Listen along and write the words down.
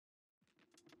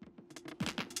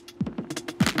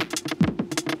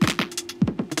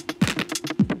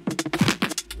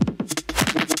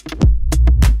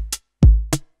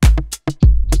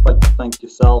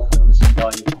yourself, and this is why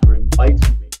you for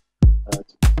inviting me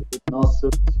and also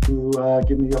to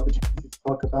give me the opportunity to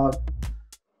talk about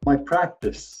my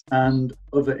practice and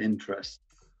other interests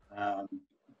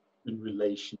in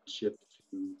relationship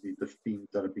to the themes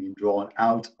that are being drawn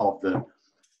out of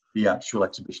the actual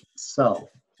exhibition itself.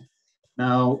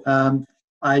 Now,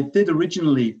 I did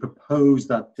originally propose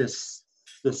that this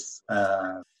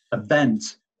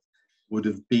event would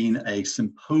have been a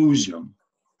symposium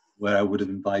where I would have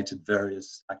invited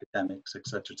various academics,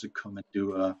 etc., to come and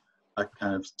do a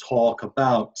kind of talk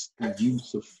about the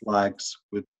use of flags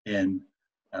within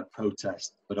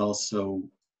protest, but also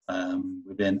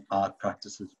within art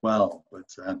practice as well.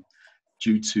 But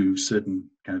due to certain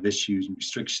kind of issues and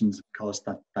restrictions, of course,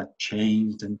 that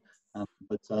changed.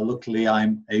 But luckily,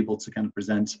 I'm able to kind of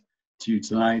present to you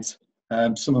tonight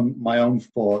some of my own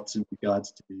thoughts in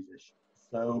regards to these issues.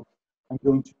 So I'm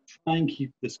going to try and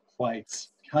keep this quite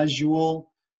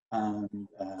casual, and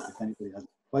if anybody has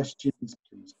questions,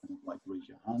 please kind of like raise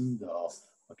your hand or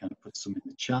kind of put some in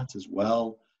the chat as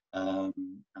well, and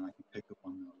I can pick up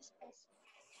on those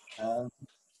also.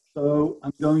 So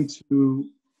I'm going to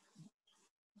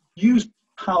use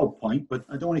PowerPoint, but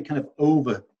I don't want to kind of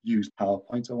overuse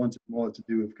PowerPoint. I want it more to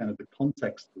do with kind of the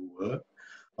context of the work.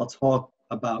 I'll talk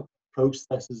about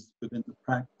processes within the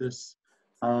practice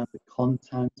and the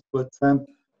content, but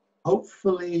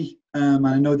hopefully, and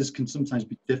I know this can sometimes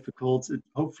be difficult,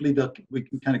 hopefully that we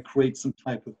can kind of create some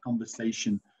type of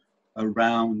conversation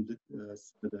around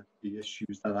the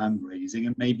issues that I'm raising,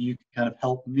 and maybe you can kind of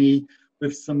help me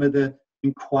with some of the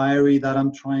inquiry that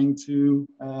I'm trying to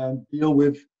deal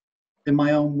with in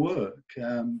my own work,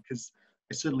 because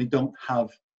I certainly don't have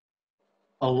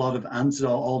a lot of answers,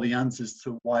 or all the answers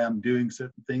to why I'm doing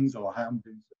certain things or how I'm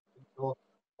doing certain things,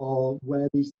 or where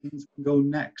these things can go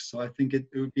next. So I think it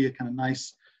would be a kind of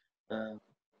nice,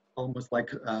 almost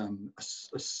like a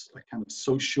kind of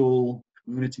social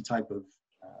community type of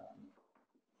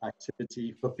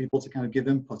activity for people to kind of give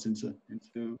input into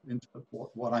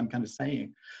what I'm kind of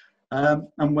saying.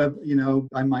 And where, you know,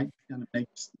 I might kind of make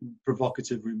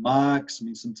provocative remarks. I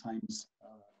mean, sometimes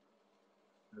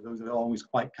those are always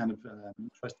quite kind of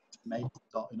interesting to make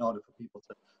in order for people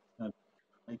to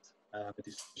make a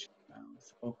decision around.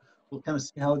 So we'll kind of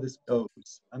see how this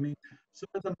goes. I mean, some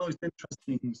of the most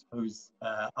interesting, I suppose,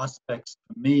 aspects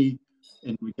for me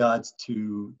in regards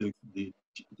to the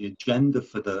agenda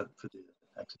for the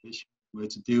exhibition were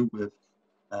to do with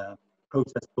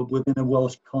protest, but within a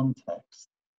Welsh context.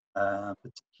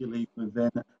 Particularly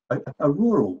within a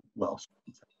rural Welsh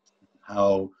context.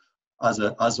 How, as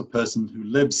a person who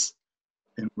lives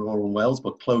in rural Wales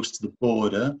but close to the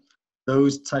border,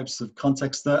 those types of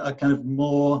contexts that are kind of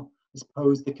more, I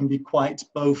suppose, they can be quite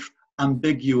both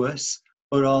ambiguous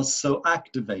but also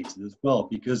activated as well,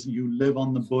 because you live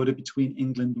on the border between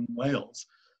England and Wales,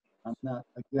 and that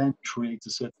again creates a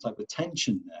certain type of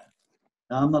tension there.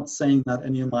 Now, I'm not saying that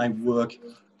any of my work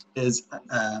has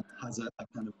a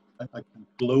kind of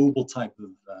global type of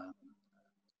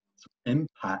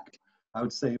impact. I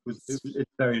would say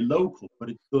it's very local, but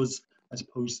it does, I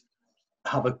suppose,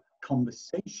 have a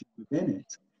conversation within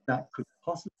it that could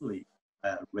possibly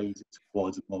raise it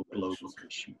towards more global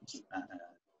issues,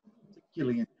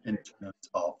 particularly in terms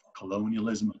of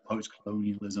colonialism and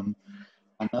post-colonialism.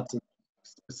 And that's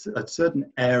a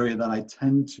certain area that I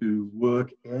tend to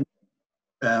work in.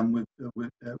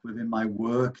 Within my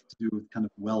work, to do with kind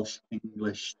of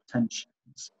Welsh-English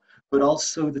tensions, but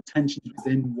also the tensions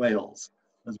within Wales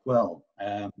as well.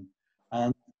 And,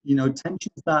 you know,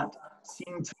 tensions that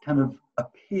seem to kind of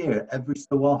appear every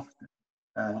so often.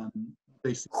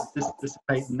 They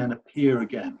dissipate and then appear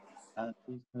again.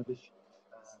 These kind of issues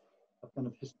have kind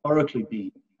of historically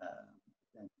been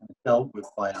kind of dealt with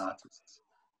by artists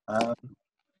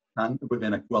and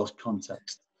within a Welsh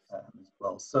context. As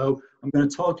well. So I'm going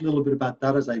to talk a little bit about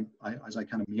that as I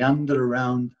kind of meander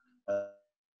around the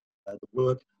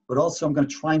work, but also I'm going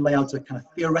to try and lay out a kind of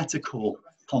theoretical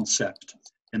concept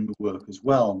in the work as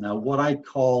well. Now, what I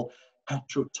call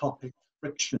heterotopic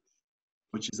friction,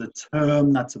 which is a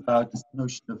term that's about this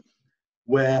notion of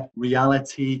where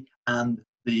reality and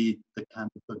the kind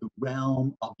of the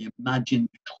realm of the imagined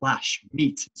clash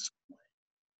meet in some way.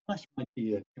 Clash might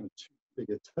be a kind of too big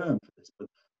a term for this, but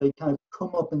they kind of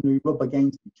come up and they rub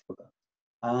against each other.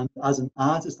 And as an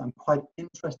artist, I'm quite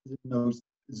interested in those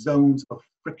zones of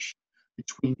friction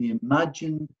between the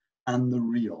imagined and the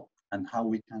real, and how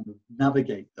we kind of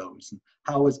navigate those, and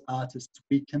how as artists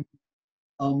we can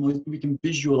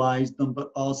visualize them,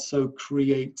 but also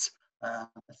create a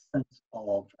sense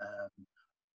of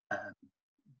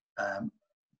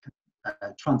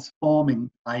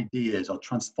transforming ideas or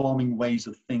transforming ways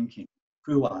of thinking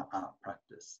through our art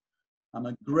practice. I'm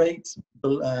a great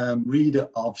reader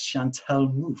of Chantal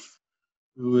Mouffe,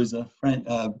 who is a French,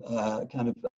 a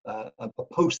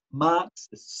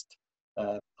post-Marxist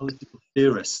political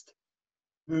theorist,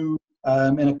 who,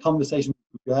 in a conversation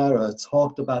with Guerra,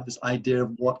 talked about this idea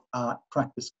of what art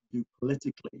practice can do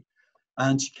politically.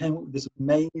 And she came up with this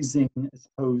amazing, I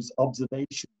suppose,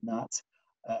 observation that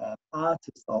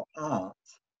artists or art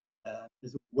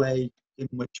is a way in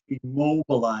which we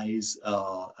mobilize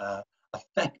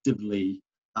effectively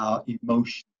our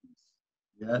emotions.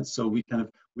 Yeah, so we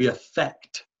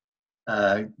affect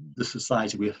the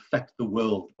society, we affect the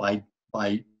world by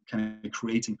kind of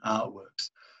creating artworks,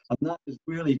 and that is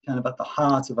really kind of at the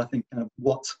heart of, I think, kind of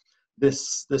what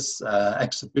this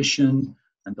exhibition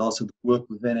and also the work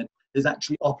within it is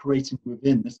actually operating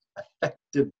within this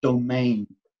affective domain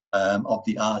of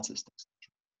the artist.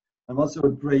 I'm also a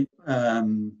great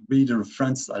reader of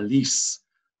Francis Alice,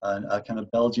 a kind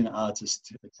of Belgian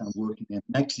artist kind of working in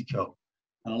Mexico.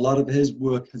 And a lot of his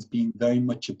work has been very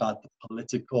much about the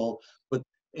political, but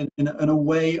in a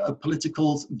way, a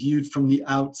political viewed from the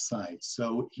outside.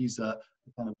 So he's a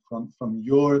kind of from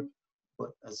Europe,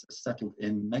 but as settled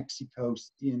in Mexico,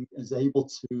 he is able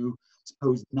to,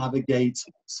 suppose, navigate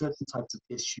certain types of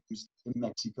issues in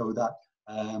Mexico that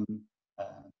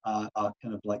are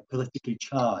kind of like politically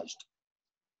charged.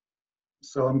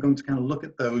 So I'm going to kind of look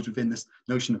at those within this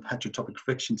notion of heterotopic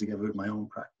friction together with my own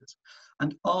practice.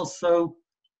 And also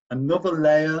another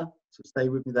layer, so stay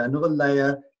with me there, another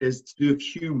layer is to do with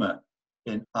humor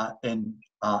in art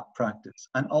practice,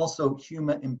 and also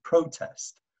humor in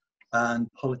protest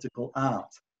and political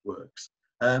art works.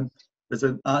 There's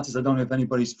an artist, I don't know if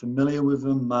anybody's familiar with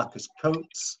him, Marcus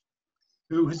Coates,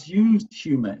 who has used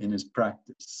humor in his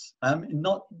practice,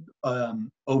 not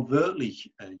overtly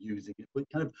using it, but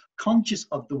kind of conscious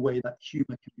of the way that humor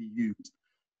can be used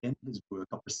in his work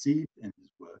or perceived in his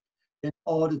work in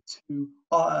order to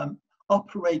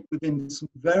operate within some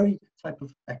very type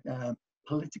of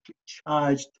politically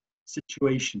charged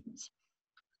situations.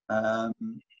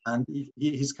 And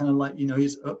he's kind of like, you know,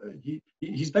 he's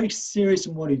very serious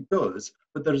in what he does,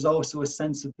 but there's also a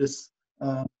sense of this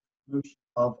notion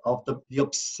of the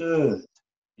absurd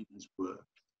in his work,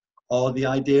 or the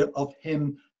idea of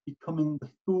him becoming the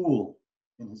fool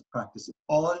in his practice in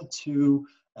order to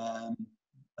kind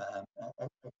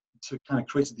of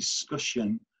create a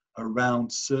discussion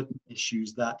around certain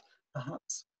issues that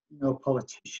perhaps, you know,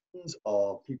 politicians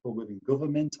or people within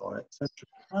government or etc.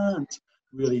 can't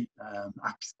really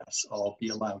access or be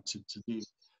allowed to do.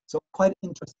 So I'm quite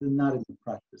interested in that in the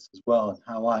practice as well, and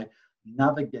how I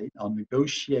navigate or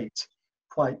negotiate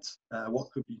quite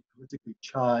what could be politically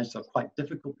charged or quite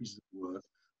difficult pieces of work,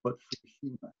 but through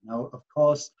humor. Now, of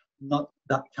course,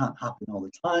 that can't happen all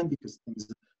the time because things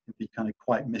can be kind of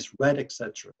quite misread,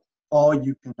 etc. Or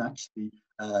you can actually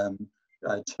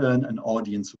turn an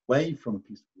audience away from a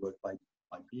piece of work by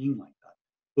being like that.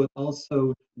 But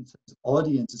also, in terms of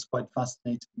audience, it's quite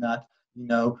fascinating that, you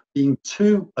know, being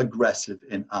too aggressive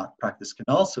in art practice can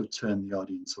also turn the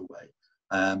audience away.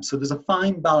 So there's a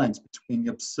fine balance between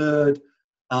the absurd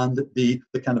and the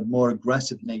kind of more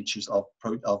aggressive natures of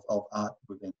art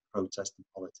within protest and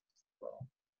politics as well.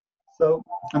 So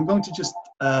I'm going to just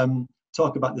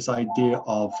talk about this idea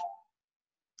of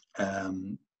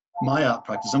my art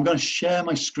practice. I'm going to share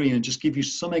my screen and just give you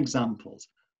some examples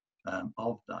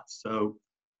of that. So,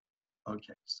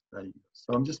 okay, so there you go.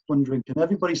 So I'm just wondering, can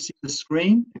everybody see the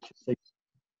screen?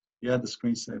 Yeah, the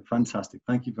screen's fantastic.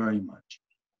 Thank you very much.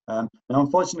 And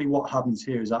unfortunately, what happens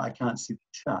here is that I can't see the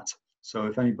chat. So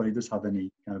if anybody does have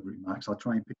any kind of remarks, I'll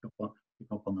try and pick up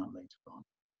on that later on.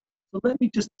 So let me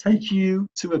just take you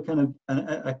to a kind of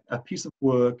a piece of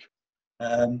work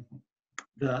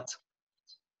that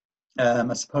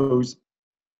I suppose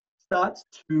starts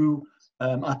to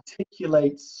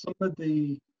articulate some of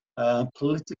the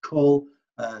political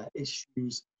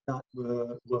issues that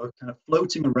were kind of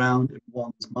floating around in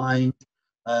one's mind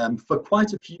for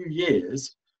quite a few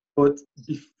years. But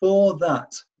before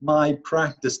that, my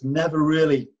practice never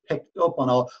really picked up on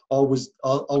or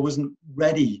wasn't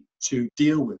ready to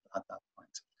deal with at that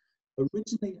point.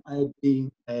 Originally, I had been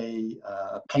a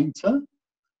painter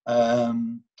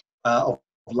of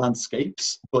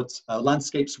landscapes, but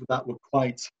landscapes that were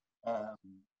quite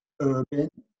urban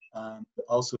and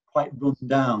also quite run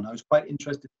down. I was quite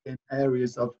interested in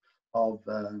areas of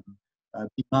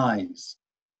demise.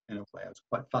 In a way, I was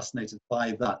quite fascinated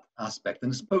by that aspect,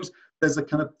 and I suppose there's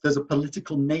a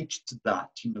political nature to that.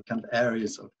 You know, kind of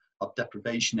areas of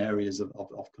deprivation, areas of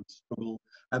struggle,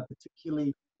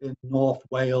 particularly in North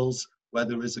Wales, where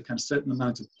there is a kind of certain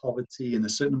amount of poverty and a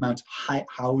certain amount of high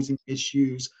housing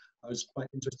issues, I was quite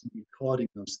interested in recording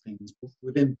those things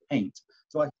within paint.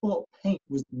 So I thought paint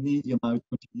was the medium I was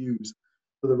going to use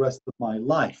for the rest of my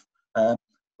life.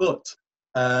 But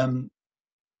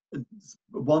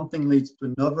one thing leads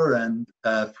to another, and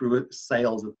through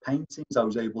sales of paintings, I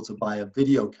was able to buy a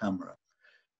video camera.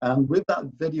 And with that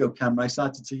video camera, I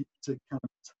started to kind of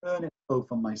turn it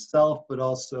both on myself, but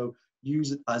also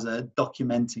use it as a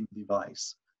documenting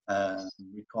device,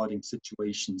 recording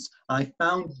situations. I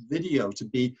found video to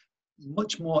be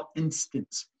much more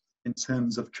instant in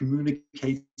terms of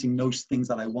communicating those things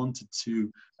that I wanted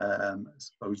to, I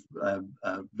suppose,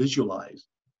 visualize.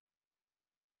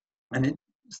 And it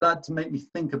started to make me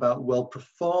think about, well,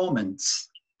 performance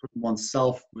from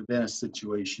oneself within a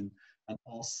situation, and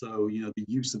also, you know, the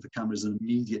use of the camera as an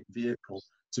immediate vehicle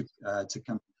to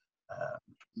kind of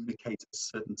communicate a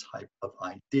certain type of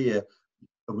idea.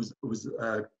 It was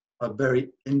a very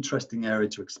interesting area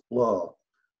to explore.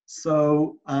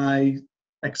 So I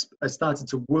started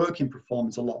to work in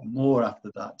performance a lot more after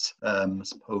that, I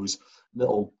suppose,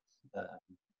 little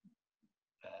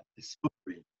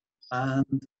discovery.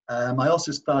 And I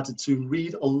also started to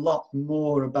read a lot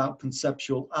more about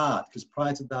conceptual art, because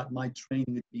prior to that, my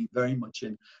training had been very much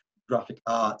in graphic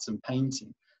arts and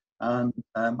painting. And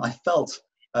I felt,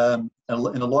 in a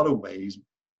lot of ways,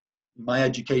 my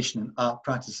education in art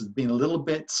practice has been a little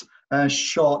bit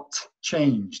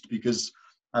short-changed, because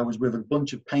I was with a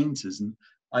bunch of painters, and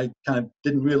I kind of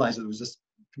didn't realize that there was this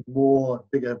more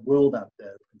bigger world out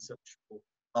there, conceptual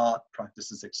art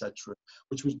practices, etc.,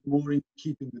 which was more in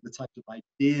keeping with the types of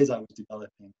ideas I was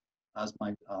developing as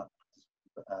my art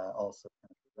also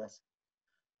kind of progressed.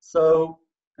 So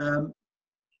to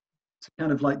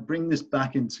kind of like bring this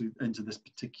back into this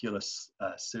particular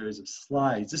series of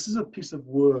slides, this is a piece of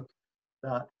work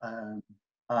that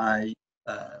I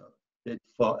did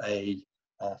for a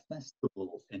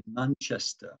festival in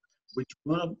Manchester, which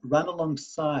ran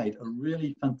alongside a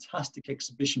really fantastic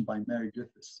exhibition by Mary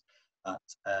Griffiths at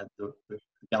the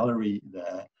gallery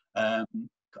there,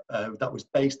 that was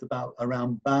based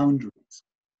around boundaries.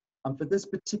 And for this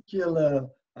particular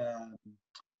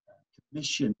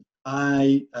commission,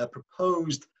 I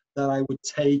proposed that I would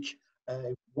take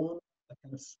a kind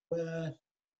of square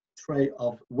tray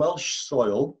of Welsh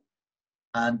soil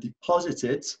and deposit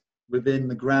it within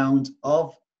the ground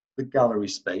of the gallery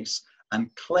space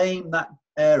and claim that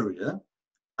area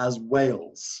as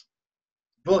Wales,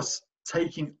 thus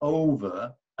taking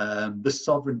over the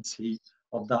sovereignty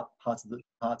of that part of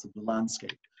the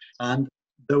landscape. And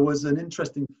there was an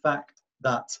interesting fact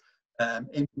that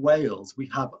in Wales we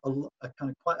have a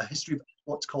kind of quite a history of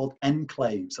what's called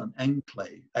enclaves and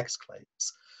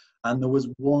exclaves. And there was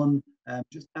one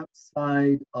just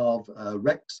outside of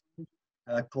Wrexham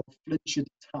called Flintshire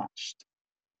Detached.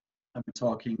 And we're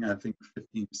talking, I think,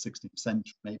 15th, 16th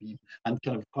century maybe, and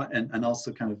kind of quite, and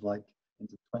also kind of like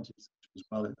into the 20th century as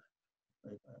well.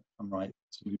 If I'm right,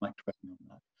 so you might correct me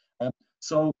on that.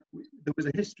 So there was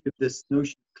a history of this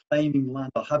notion of claiming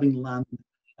land or having land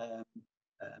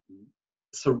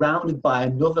surrounded by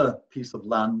another piece of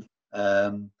land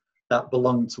that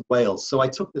belonged to Wales. So I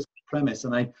took this premise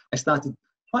and I started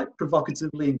quite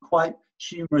provocatively and quite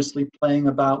humorously playing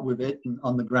about with it and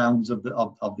on the grounds of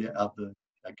the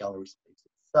gallery space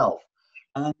itself.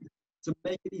 And to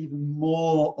make it even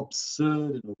more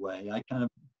absurd in a way, I kind of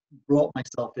brought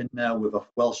myself in there with a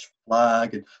Welsh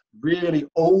flag and really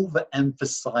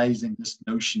overemphasizing this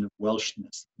notion of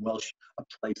Welshness, a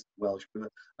place Welsh, with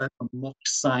a mock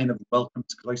sign of welcome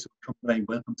to Croeso Cymru,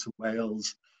 welcome to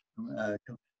Wales, and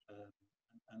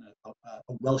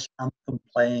a Welsh anthem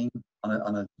playing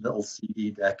on a little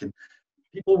CD deck. And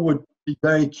people would be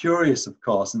very curious, of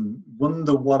course, and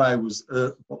wonder what I was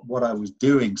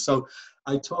doing. So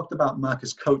I talked about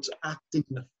Marcus Coates acting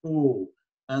the fool,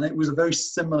 and it was a very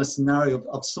similar scenario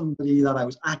of somebody that I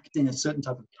was acting a certain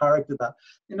type of character that,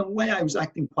 in a way, I was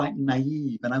acting quite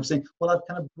naive. And I was saying, well, I've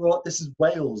kind of brought, this is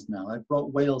Wales now. I've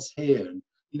brought Wales here, and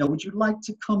would you like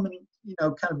to come and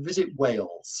kind of visit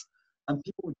Wales? And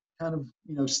people would kind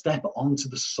of step onto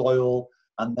the soil,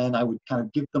 and then I would kind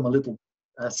of give them a little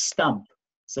stamp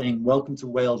saying welcome to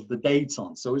Wales with the date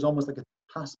on. So it was almost like a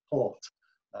passport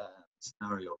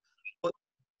scenario. But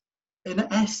in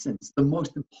essence, the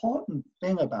most important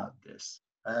thing about this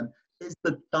is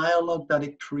the dialogue that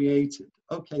it created.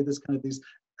 Okay, there's kind of these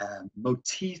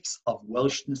motifs of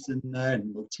Welshness in there,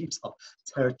 and motifs of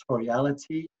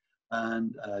territoriality,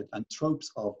 and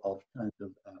tropes of kind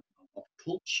of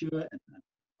culture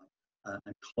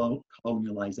and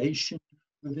colonialization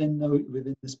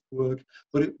within this work.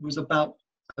 But it was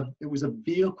a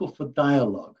vehicle for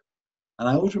dialogue. And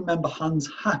I always remember Hans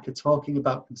Hacker talking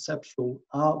about conceptual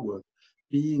artwork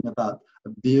being about a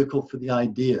vehicle for the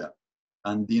idea.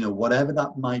 And, you know, whatever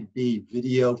that might be,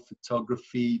 video,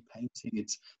 photography, painting,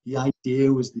 it's the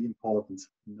idea was the important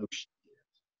notion here.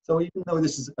 So even though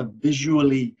this is a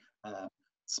visually, I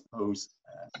suppose,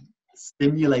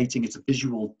 stimulating, it's a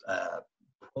visual,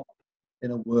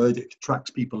 in a word, it attracts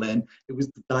people in. It was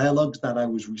the dialogues that I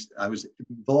was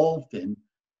involved in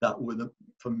that were,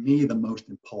 for me, the most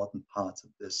important part of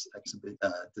this exhibit,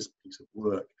 this piece of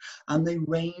work. And they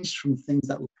ranged from things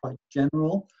that were quite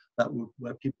general, that were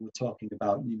where people were talking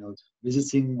about, you know,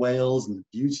 visiting Wales and the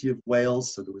beauty of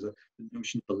Wales. So there was the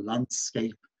notion of the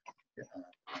landscape,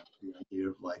 the idea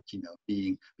of, like, you know,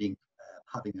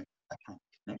 having a kind of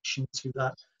connection to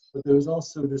that. But there was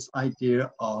also this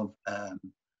idea of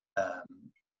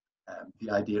the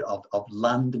idea of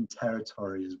land and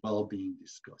territory as well being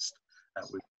discussed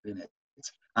within it.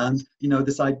 And, you know,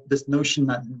 this notion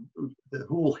that the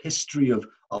whole history of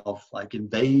like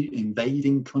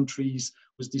invading countries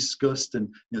was discussed, and,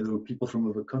 you know, there were people from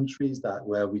other countries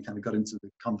where we kind of got into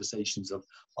the conversations of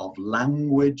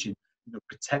language and, you know,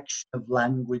 protection of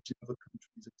language in other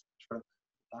countries, etc.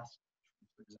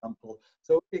 For example,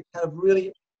 so it kind of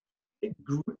really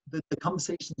grew, the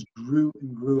conversations grew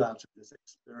and grew out of this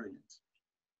experience.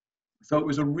 So it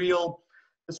was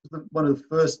this was one of the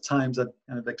first times I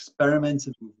kind of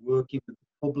experimented with working with the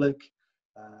public,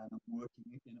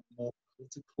 working in a more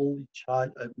political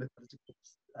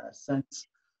sense,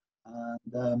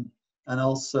 and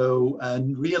also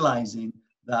realizing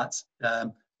that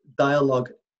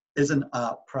dialogue is an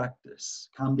art practice,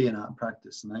 can be an art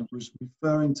practice. And I was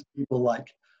referring to people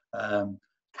like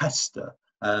Kester,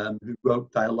 who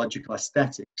wrote Dialogical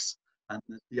Aesthetics, and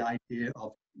the idea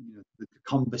of, you know, the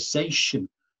conversation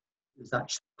is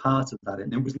actually part of that,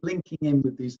 and it was linking in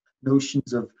with these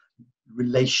notions of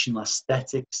relational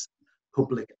aesthetics,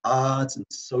 public art, and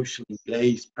socially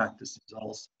engaged practices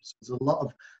also. So there's a lot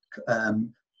of, I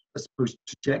suppose,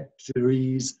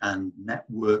 trajectories and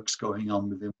networks going on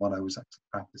within what I was actually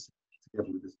practicing,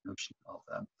 together with this notion of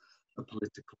a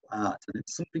political art. And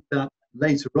it's something that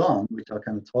later on, which I'll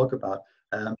kind of talk about,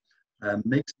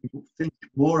 makes people think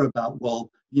more about,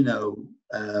 well, you know,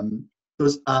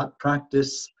 does art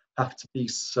practice have to be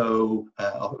so,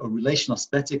 or relational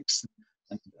aesthetics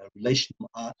and relational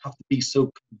art have to be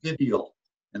so convivial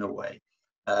in a way?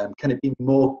 Can it be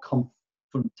more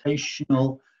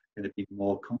confrontational? Can it be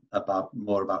more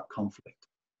about conflict?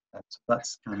 So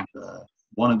that's kind of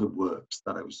one of the works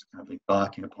that I was kind of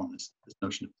embarking upon, this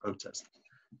notion of protest.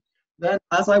 Then,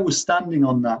 as I was standing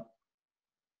on that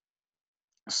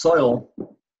soil,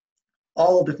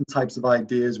 all different types of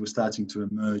ideas were starting to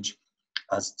emerge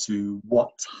as to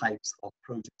what types of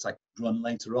projects I could run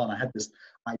later on. I had this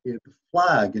idea of the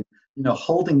flag, and, you know,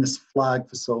 holding this flag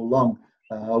for so long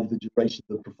over the duration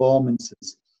of the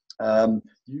performances,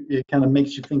 it kind of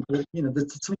makes you think, you know,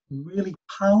 there's something really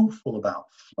powerful about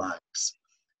flags.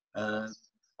 And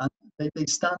they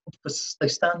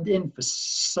stand in for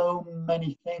so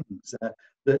many things.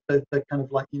 They're kind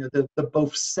of like, you know, they're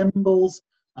both symbols,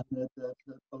 and they're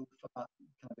both about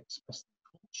kind of expressing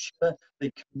culture.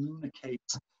 They communicate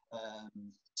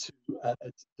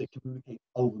they communicate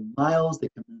over miles. They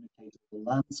communicate over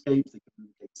landscapes. They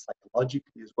communicate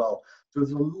psychologically as well. So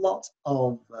there's a lot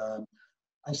of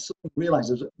I suddenly realized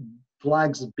there's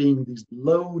flags as being these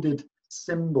loaded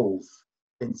symbols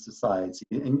in society,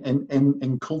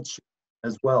 in culture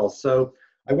as well. So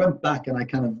I went back and I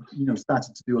kind of, you know,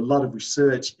 started to do a lot of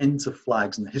research into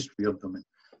flags and the history of them, and,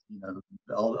 you know,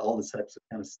 all the types of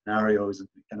kind of scenarios and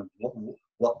kind of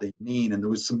what they mean. And there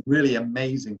was some really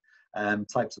amazing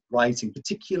types of writing,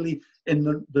 particularly in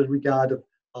the regard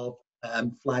of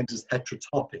flags as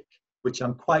heterotopic, which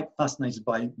I'm quite fascinated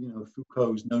by, you know,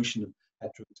 Foucault's notion of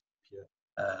heterotopia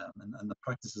and the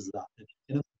practices of that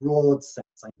in a broad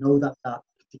sense. I know that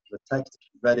particular text, if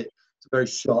you read it, it's a very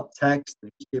short text.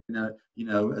 It was given you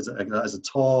know, as a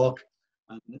talk,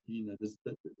 and, you know,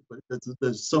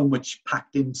 there's so much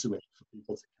packed into it for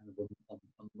people to kind of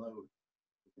unload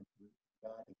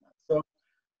regarding that. So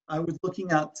I was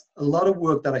looking at a lot of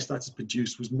work that I started to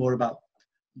produce was more about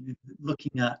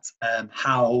looking at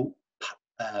how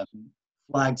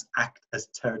flags act as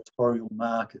territorial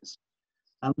markers.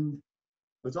 And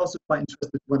I was also quite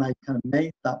interested when I kind of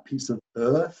made that piece of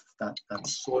earth, that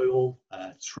soil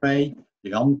tray,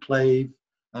 the enclave,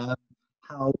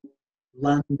 how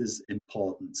land is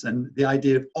important, and the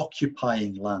idea of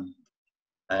occupying land,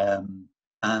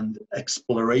 and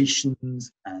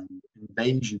explorations and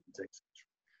invasions, etc.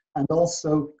 And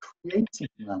also creating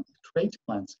land,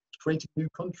 creating new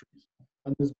countries.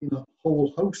 And there's been a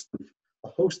host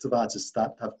of artists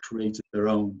that have created their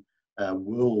own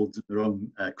worlds in their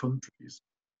own countries,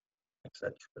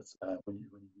 etc. When you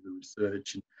do the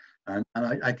research, and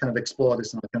I kind of explore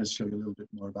this, and I'll kind of show you a little bit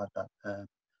more about that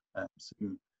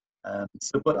soon.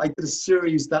 But I did a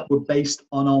series that were based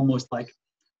on almost like,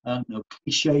 I don't know,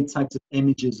 cliche types of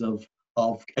images of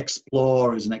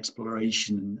explorers and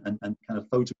exploration and kind of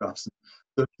photographs.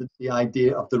 The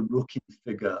idea of the rooking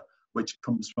figure, which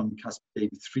comes from Caspar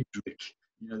David Friedrich.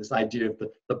 You know, this idea of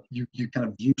you kind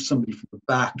of view somebody from the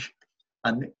back,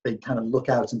 and they kind of look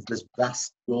out into this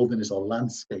vast wilderness or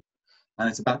landscape. And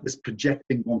it's about this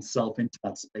projecting oneself into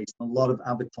that space. And a lot of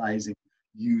advertising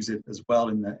use it as well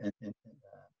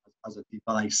as a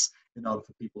device in order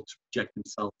for people to project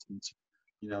themselves into,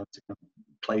 you know, to kind of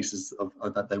places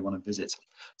that they want to visit.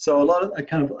 So I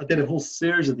did a whole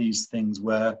series of these things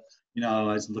where, you know,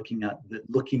 I was looking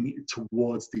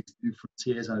towards these new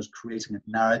frontiers, and I was creating a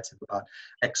narrative about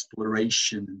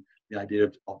exploration and the idea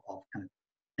of kind of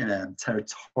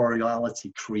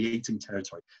territoriality, creating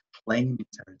territory, claiming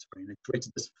territory. And I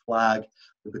created this flag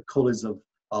with the colours of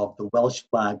the Welsh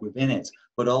flag within it,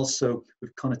 but also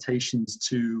with connotations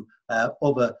to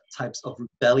other types of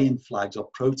rebellion flags or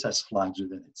protest flags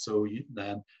within it. So it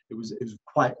was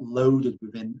quite loaded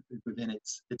within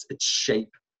its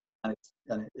shape, and it's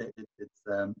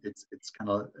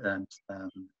kind of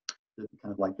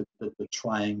like the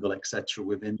triangle, etc.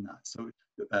 within that.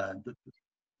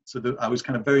 So I was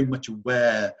kind of very much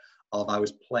aware of, I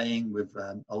was playing with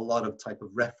a lot of type of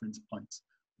reference points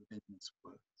within this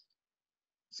work.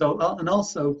 So, and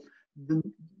also,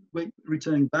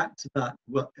 returning back to that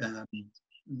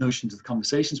notions of the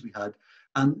conversations we had,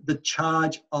 and the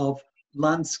charge of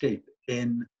landscape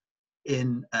in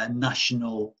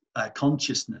national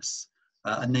consciousness,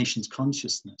 a nation's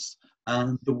consciousness,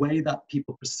 and the way that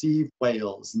people perceive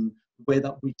Wales, and the way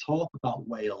that we talk about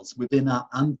Wales within our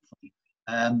anthem.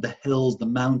 The hills, the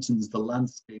mountains, the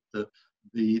landscape, the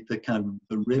kind of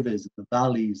the rivers, the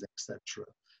valleys, etc.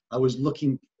 I was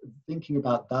thinking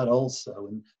about that also,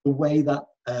 and the way that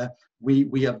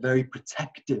we are very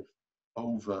protective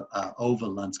over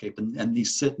landscape and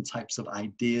these certain types of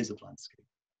ideas of landscape.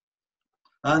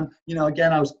 And you know,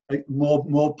 again, I was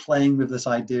more playing with this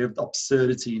idea of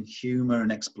absurdity and humor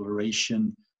and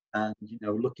exploration, and you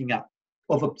know, looking at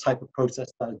other type of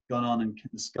protests that had gone on. And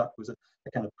Scott was a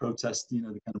kind of protest, you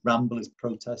know, the kind of ramblers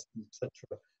protest, etc.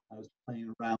 I was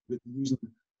playing around with using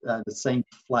the same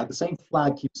flag. The same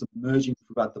flag keeps emerging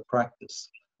throughout the practice.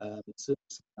 It's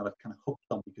something that I've kind of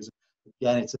hooked on, because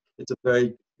again, it's a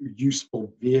very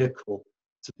useful vehicle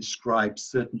to describe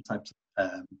certain types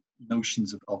of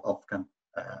notions of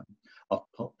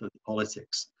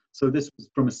politics. So this was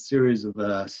from a series of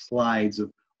slides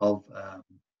of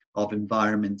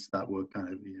environments that were kind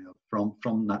of, you know,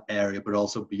 from that area, but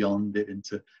also beyond it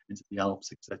into the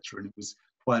Alps, etc. And it was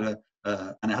quite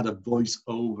and I had a voice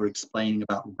over explaining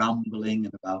about rambling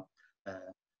and about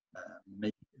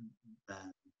making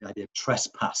the idea of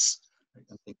trespass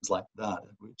and things like that,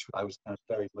 which I was kind of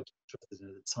very much interested in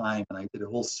at the time. And I did a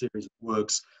whole series of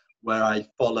works where I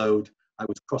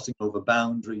was crossing over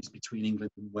boundaries between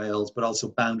England and Wales, but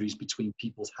also boundaries between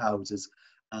people's houses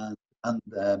and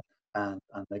their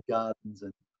gardens,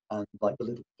 and like the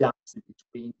little gaps in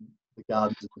between the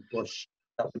gardens and the bush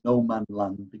that were no man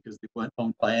land because they weren't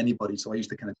owned by anybody. So I used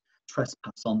to kind of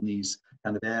trespass on these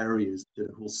kind of areas, did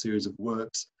a whole series of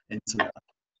works into that.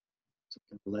 So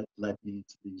it kind of led me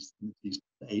into these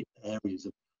areas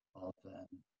of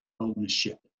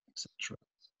ownership, etc.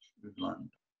 with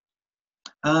land.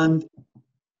 And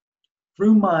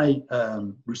through my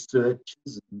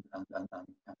researches and kind of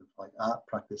like art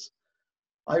practice,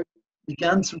 I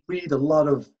began to read a lot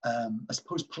of, I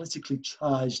suppose, politically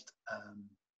charged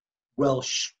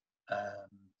Welsh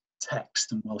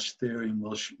text and Welsh theory and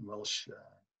Welsh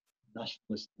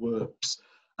nationalist works.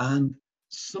 And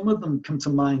some of them come to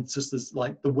mind just as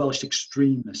like The Welsh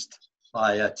Extremist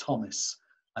by Thomas,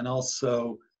 and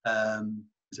also,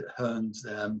 is it Hearn's,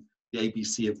 the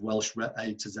ABC of Welsh,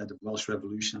 A to Z of Welsh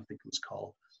Revolution, I think it was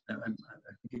called. I think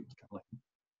it was kind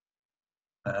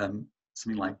of like,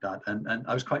 something like that, and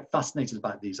I was quite fascinated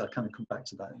about these. I'll kind of come back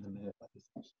to that in a minute,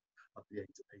 of the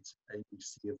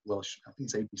ABC of Welsh, I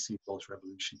think it's ABC of Welsh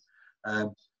Revolution.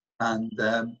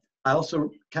 I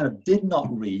also kind of did not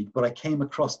read, but I came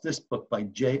across this book by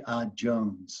J.R.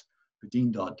 Jones,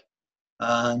 Gwyddindod,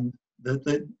 and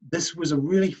this was a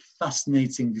really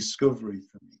fascinating discovery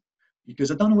for me,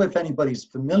 because I don't know if anybody's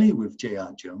familiar with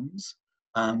J.R. Jones,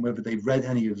 whether they've read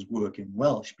any of his work in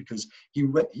Welsh, because he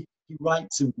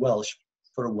writes in Welsh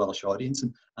for a Welsh audience,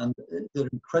 and they're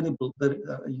incredible. They're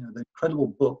incredible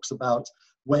books about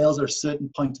Wales at a certain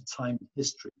point in time in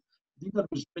history. Predindod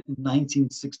was written in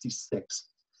 1966,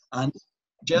 and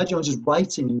J.R. Jones is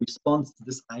writing in response to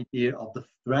this idea of the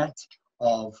threat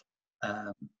of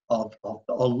or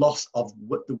loss of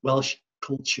what the Welsh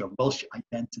culture, Welsh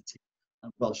identity,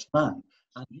 and Welsh land.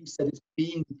 And he said it's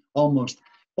being almost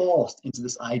forced into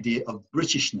this idea of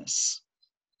Britishness.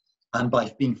 And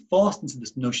by being forced into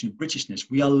this notion of Britishness,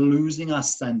 we are losing our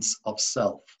sense of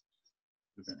self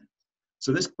within it.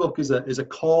 So this book is a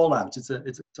call out.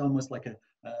 It's almost like a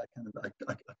kind of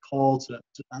a call to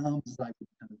arms, as I would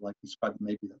kind of like describe it.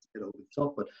 Maybe that's a bit over the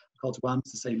top, but a call to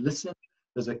arms to say, listen,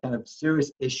 there's a kind of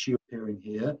serious issue appearing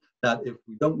here that if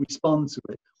we don't respond to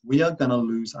it, we are going to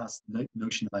lose our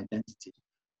notion of identity.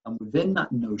 And within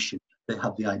that notion, they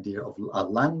have the idea of a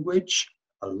language,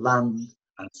 a land,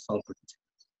 and sovereignty.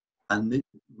 And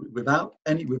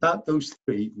without those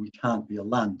three, we can't be a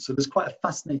land. So there's quite a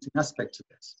fascinating aspect to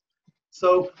this.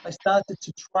 So I started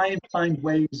to try and find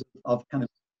ways of kind of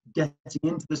getting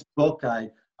into this book. I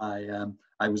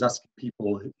was asking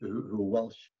people who are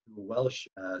Welsh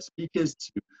speakers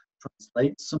to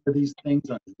translate some of these things.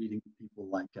 I was reading people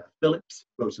like Phillips,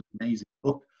 who wrote an amazing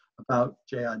book about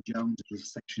J.R. Jones. There was a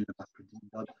section about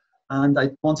Predindod. And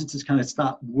I wanted to kind of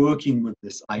start working with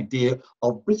this idea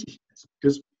of Britishness,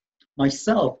 because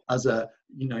myself, as a,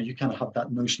 you kind of have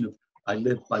that notion of, I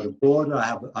live by the border.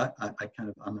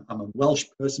 I'm a Welsh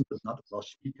person, but not a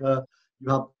Welsh speaker. You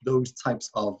have those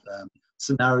types of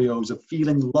scenarios of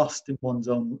feeling lost in one's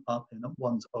own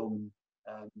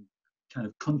kind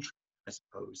of country, I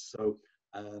suppose. So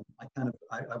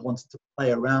I wanted to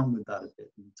play around with that a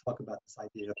bit and talk about this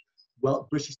idea of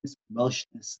Britishness,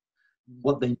 Welshness,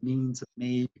 what they mean to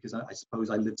me, because I suppose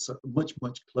I live so much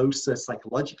closer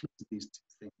psychologically to these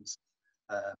two things.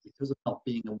 Because of not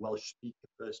being a Welsh speaker,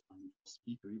 first language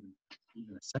speaker,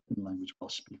 even a second language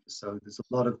Welsh speaker. So there's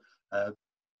a lot of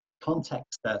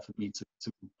context there for me to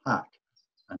unpack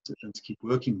and to keep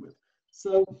working with.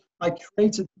 So I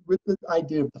created, with the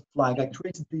idea of the flag, I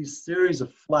created these series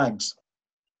of flags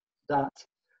that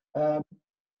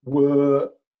were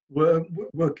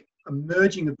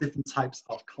emerging of different types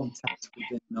of context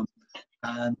within them.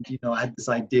 And I had this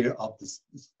idea of the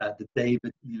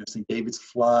St. David's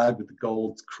flag with the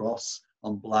gold cross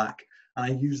on black. And I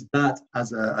used that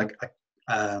as a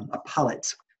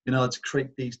palette, to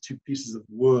create these two pieces of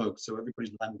work. So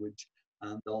everybody's language,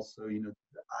 and also, the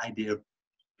idea of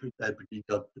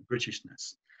the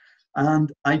Britishness.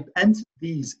 And I entered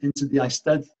these into the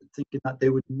Eisteddfod thinking that they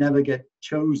would never get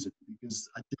chosen, because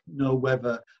I didn't know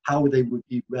how they would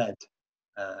be read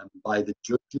by the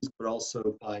judges, but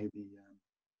also by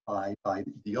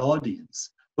the audience.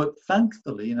 But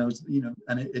thankfully, and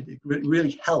it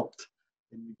really helped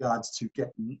in regards to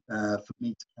getting for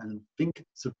me to kind of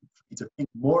think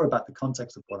more about the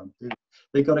context of what I'm doing.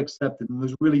 They got accepted, and there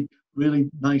was really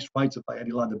nice write-up by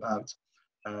Eddie Ladd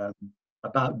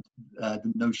about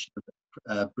the notion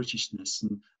of Britishness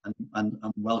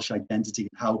and Welsh identity,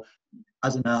 and how,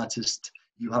 as an artist,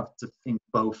 you have to think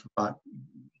both about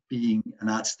being an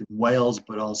artist in Wales,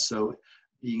 but also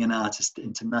being an artist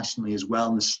internationally as well,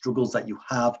 and the struggles that you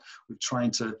have with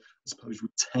trying to, I suppose,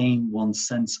 retain one's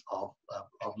sense of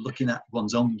looking at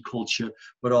one's own culture,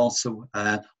 but also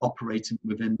operating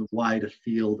within the wider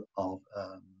field of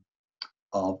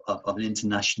an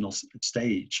international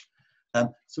stage.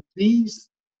 So these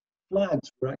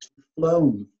flags were actually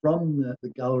flown from the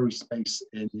gallery space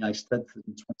in the Eisteddfod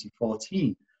in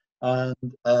 2014.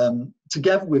 And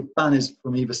together with banners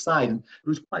from either side. And it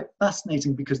was quite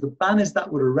fascinating because the banners that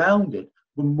were around it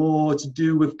were more to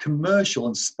do with commercial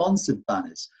and sponsored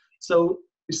banners. So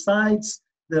besides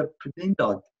the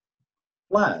Predindod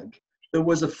flag, there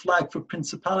was a flag for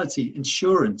Principality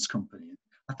Insurance Company.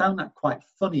 I found that quite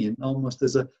funny, and almost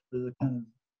there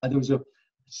was a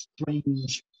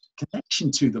strange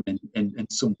connection to them in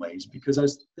some ways, because I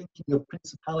was thinking of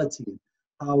Principality,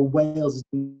 how Wales has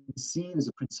been seen as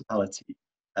a principality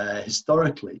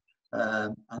historically,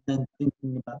 and then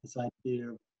thinking about this idea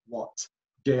of what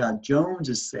J.R. Jones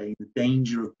is saying, the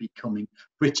danger of becoming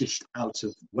British out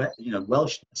of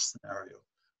Welshness scenario,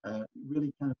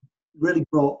 really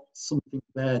brought something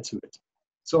there to it.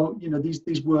 So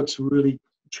these works were really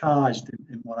charged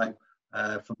in what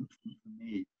for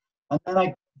me, and then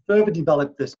I further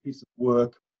developed this piece of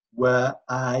work where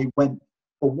I went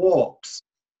for walks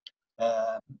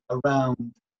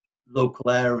around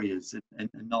local areas in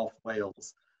North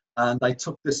Wales. And I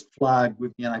took this flag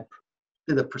with me, and I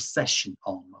did a procession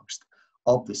almost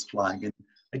of this flag. And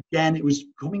again, it was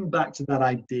coming back to that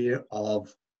idea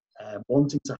of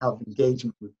wanting to have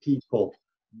engagement with people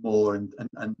more and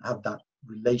have that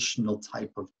relational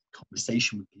type of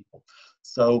conversation with people.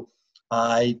 So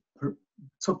I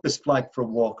took this flag for a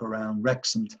walk around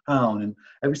Wrexham town, and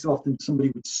every so often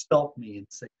somebody would stop me and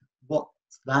say,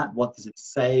 "What's that? What does it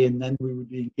say?" And then we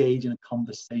would engage in a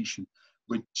conversation,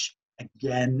 which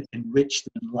again enriched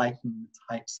and enlightened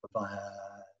types of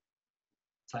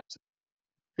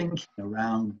thinking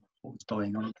around what was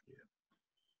going on here.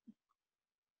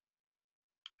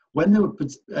 When they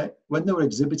were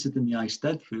exhibited in the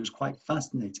Eisteddfod, it was quite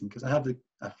fascinating because I had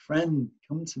a friend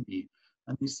come to me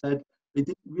and he said they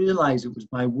didn't realize it was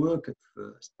my work at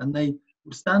first, and they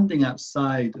were standing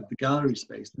outside of the gallery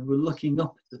space and they were looking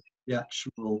up at the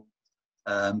actual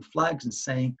flags and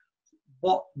saying,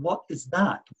 what is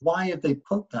that? Why have they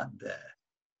put that there?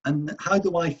 And how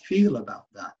do I feel about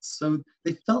that? So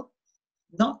they felt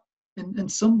not, in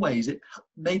some ways, it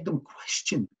made them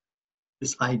question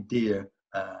this idea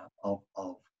of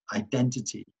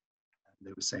identity,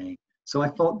 they were saying. So I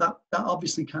thought that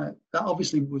obviously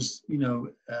was, you know,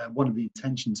 one of the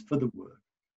intentions for the work.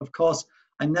 Of course,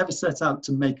 I never set out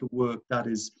to make a work that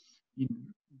is, you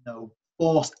know,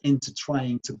 forced into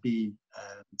trying to be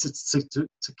to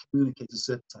communicate a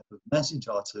certain type of message,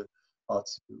 or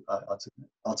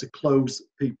to close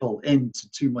people into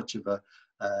too much of a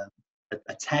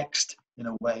text in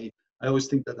a way. I always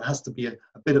think that there has to be a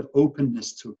bit of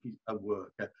openness to a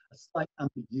work, a slight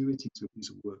ambiguity to a piece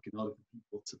of work, in order for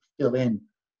people to fill in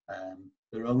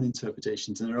their own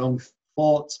interpretations and their own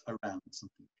thoughts around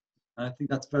something. And I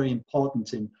think that's very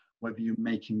important in whether you're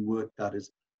making work that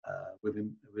is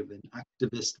within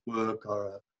activist work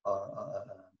or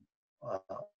a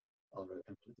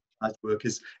politicized work,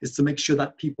 is to make sure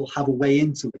that people have a way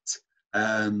into it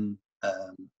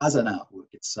as an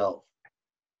artwork itself.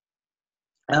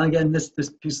 And again, this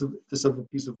other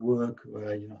piece of work,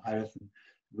 where, you know, Hierarchy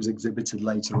was exhibited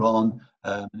later on,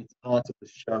 and it's part of the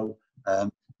show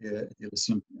here at the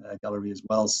Elysium Gallery as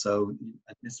well. So, and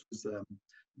this was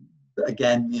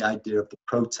again the idea of the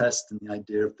protest and the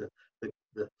idea of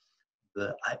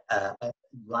the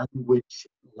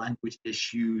language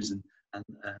issues, and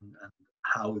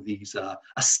how these are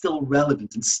still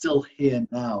relevant and still here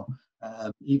now,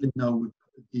 even though with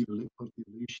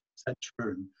devolution,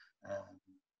 etc.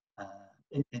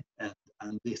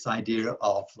 And this idea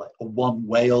of like a one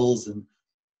Wales, and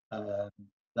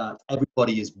that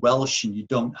everybody is Welsh, and you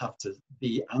don't have to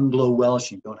be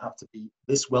Anglo-Welsh, you don't have to be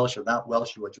this Welsh or that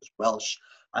Welsh, you are just Welsh.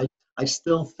 I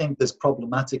still think there's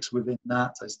problematics within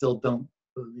that. I still don't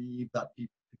believe that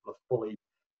people are fully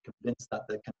convinced that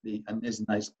there can be, and there's a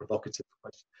nice provocative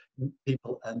question,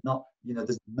 people are not, you know,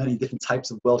 there's many different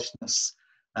types of Welshness,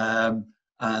 and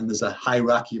there's a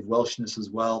hierarchy of Welshness as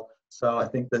well. So I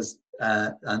think there's,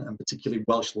 and particularly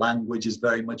Welsh language is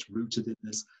very much rooted in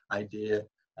this idea.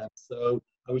 So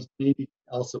I was maybe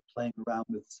also playing around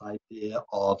with this idea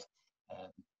of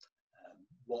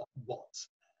what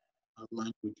a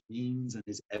language means, and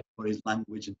is everybody's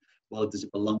language, and well, does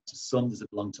it belong to some, does it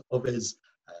belong to others,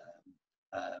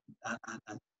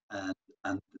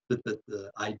 and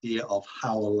the idea of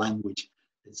how a language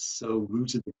is so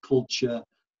rooted in culture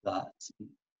that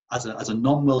as a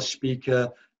non-Welsh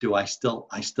speaker, do I still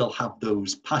have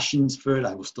those passions for it?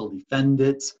 I will still defend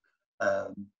it. I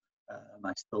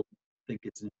still think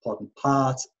it's an important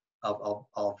part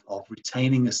of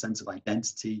retaining a sense of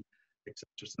identity, etc.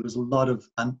 So there's a lot of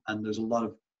and there's a lot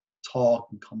of talk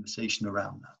and conversation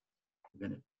around that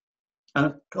within it. And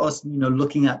of course, you know,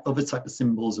 looking at other type of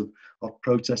symbols of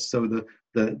protest. So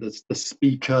the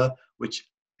speaker, which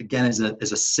again is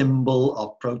a symbol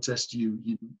of protest. You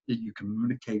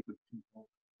communicate with people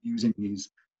using these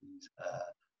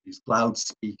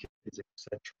loudspeakers,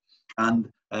 etc. And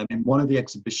in one of the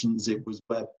exhibitions, it was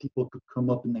where people could come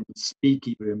up and they would speak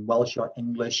either in Welsh or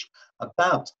English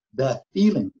about their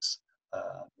feelings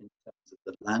in terms of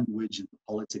the language and the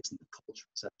politics and the culture,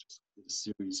 etc. So it was a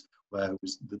series where it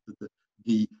was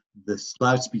the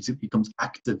loudspeaker becomes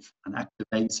active and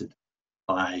activated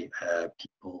by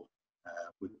people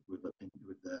with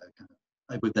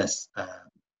this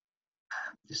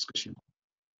discussion.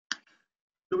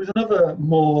 There was another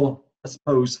more, I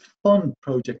suppose, fun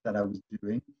project that I was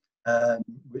doing in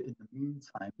the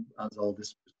meantime, as all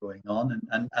this was going on,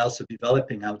 and also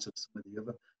developing out of some of the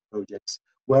other projects,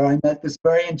 where I met this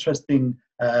very interesting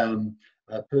person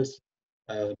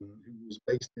who was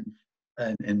based in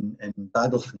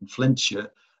Bagley in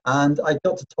Flintshire, and I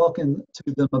got to talking to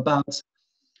them about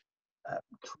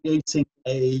creating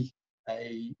a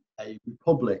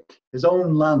republic, his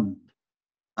own land.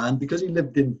 And because he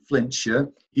lived in Flintshire,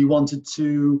 he wanted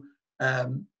to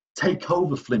take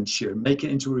over Flintshire and make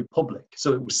it into a republic,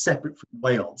 so it was separate from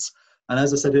Wales. And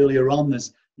as I said earlier on,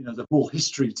 there's, you know, the whole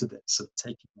history to this of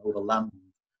taking over land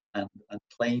and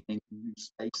claiming new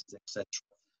spaces, etc.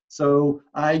 So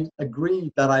I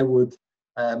agreed that I would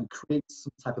create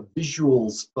some type of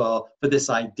visuals for this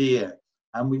idea,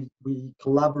 and we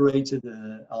collaborated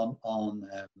on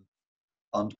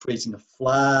creating a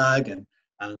flag and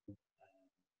an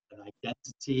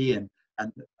identity and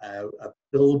a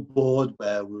billboard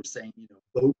where we were saying, you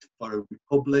know, vote for a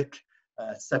republic,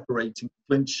 separating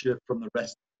Flintshire from the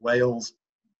rest of Wales,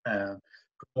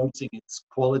 promoting its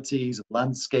qualities of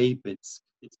landscape, its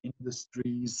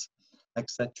industries,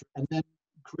 etc. And then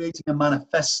creating a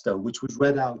manifesto which was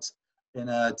read out in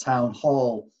a town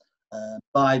hall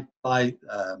by Frank,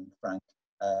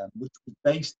 which was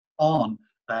based on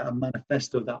a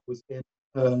manifesto that was in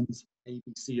Hearn's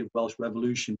ABC of Welsh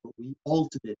Revolution, but we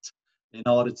altered it in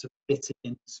order to fit it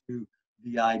into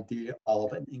the idea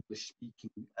of an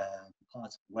English-speaking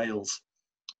part of Wales,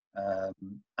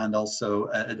 and also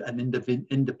an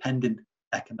independent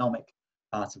economic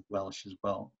part of Welsh as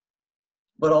well.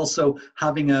 But also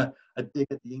having a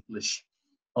dig at the English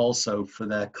also for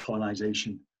their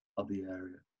colonization of the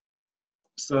area.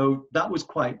 So that was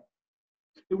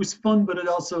it was fun, but it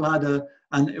also had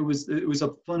it was a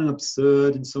fun and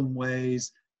absurd in some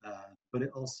ways, but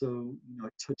it also, you know,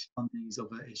 it touched on these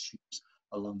other issues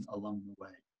along the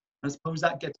way. I suppose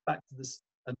that gets back to this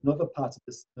another part of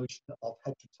this notion of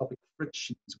heterotopic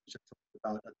frictions, which I talked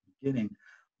about at the beginning,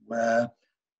 where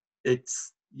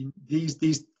it's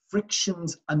these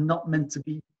frictions are not meant to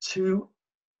be too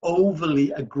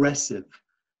overly aggressive.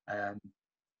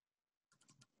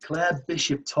 Claire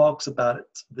Bishop talks about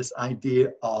it, this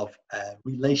idea of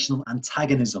relational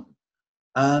antagonism.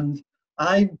 And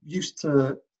I used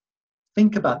to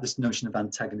think about this notion of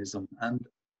antagonism, and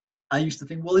I used to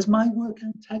think, well, is my work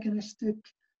antagonistic?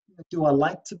 Do I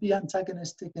like to be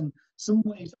antagonistic? In some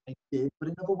ways I did, but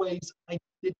in other ways I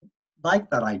didn't like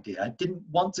that idea. I didn't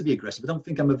want to be aggressive. I don't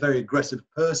think I'm a very aggressive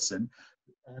person.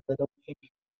 I don't think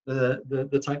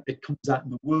the type that comes out in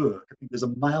the work. I think there's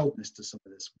a mildness to some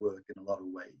of this work in a lot of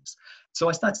ways. So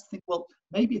I started to think, well,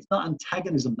 maybe it's not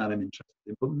antagonism that I'm interested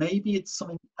in, but maybe it's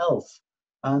something else.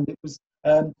 And it was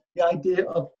the idea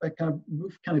of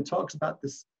Ruth kind of talks about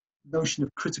this notion of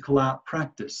critical art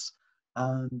practice,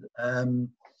 and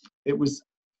it was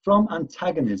from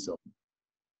antagonism.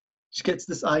 She gets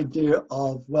this idea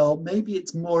of, well, maybe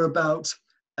it's more about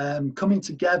coming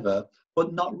together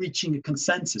but not reaching a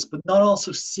consensus, but not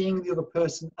also seeing the other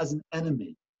person as an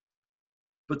enemy,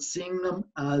 but seeing them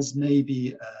as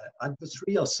maybe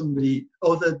adversary or somebody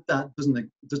other that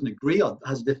doesn't agree or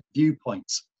has different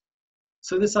viewpoints.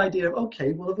 So this idea of,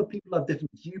 okay, well, other people have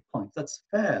different viewpoints, that's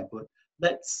fair, but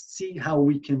let's see how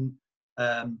we can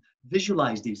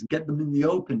visualize these and get them in the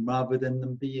open rather than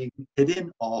them being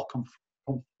hidden or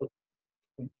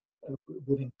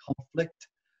within conflict.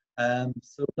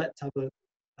 So let's have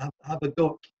a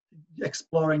go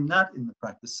exploring that in the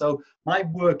practice. So my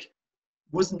work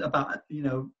wasn't about, you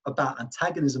know, about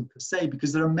antagonism per se,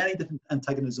 because there are many different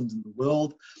antagonisms in the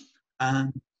world,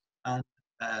 and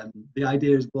the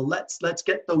idea is, well, let's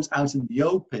get those out in the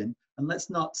open, and let's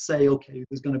not say, okay,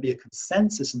 there's going to be a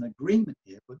consensus and agreement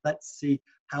here, but let's see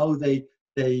how they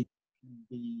can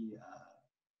be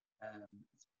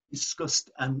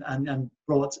discussed and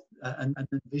brought and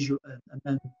then visual and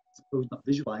then, I suppose, not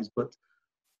visualized, but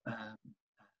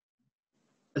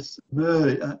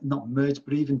not merged,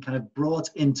 but even kind of brought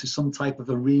into some type of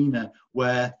arena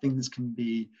where things can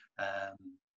be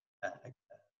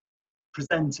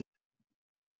presented.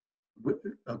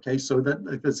 Okay, so that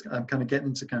I'm kind of getting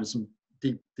into kind of some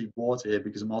deep water here,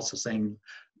 because I'm also saying,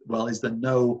 well, is there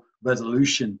no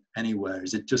resolution anywhere?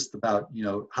 Is it just about, you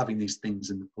know, having these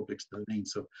things in the public domain?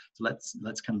 So let's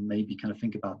kind of maybe kind of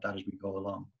think about that as we go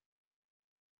along.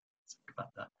 Let's think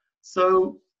about that.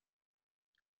 So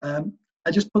I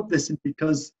just put this in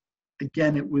because,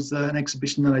 again, it was an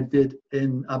exhibition that I did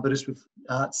in Aberystwyth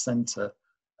Arts Centre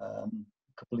a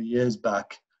couple of years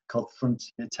back, called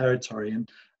Frontier Territory, and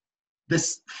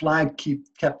this flag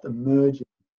kept emerging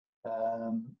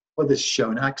for this show,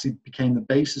 and actually became the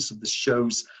basis of the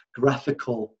show's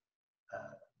graphical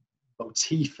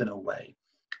motif in a way.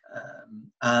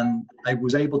 And I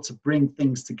was able to bring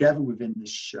things together within this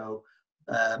show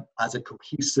as a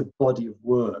cohesive body of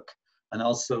work, and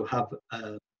also have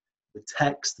the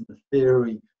text and the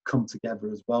theory come together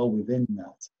as well within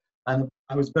that. And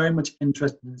I was very much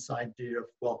interested in this idea of,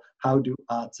 well, how do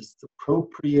artists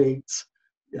appropriate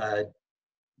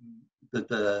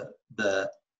the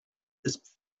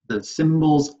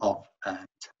symbols of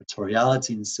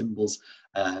territoriality and symbols,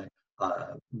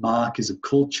 markers of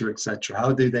culture, etc.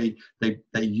 How do they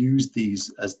use these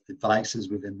as devices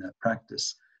within their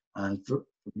practice? And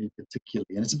for me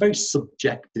particularly. And it's a very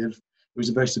subjective, it was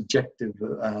a very subjective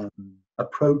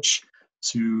approach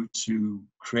to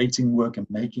creating work and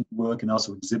making work and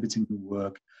also exhibiting the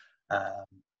work.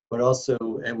 But also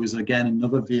it was, again,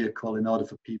 another vehicle in order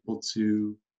for people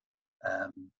to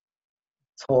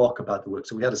talk about the work.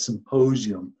 So we had a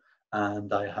symposium,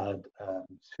 and I had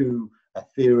two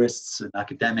theorists and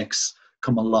academics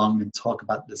come along and talk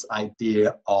about this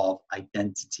idea of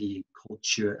identity and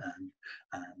culture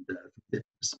and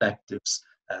perspectives,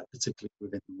 particularly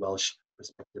within the Welsh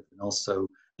perspective and also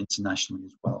internationally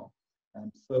as well.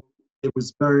 And so it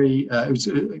was very, it was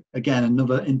again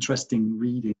another interesting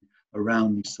reading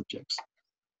around these subjects.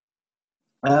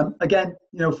 Again,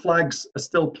 flags are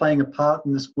still playing a part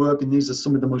in this work, and these are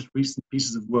some of the most recent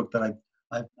pieces of work that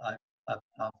I've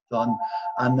done,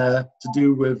 and to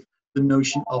do with the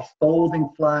notion of folding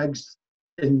flags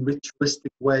in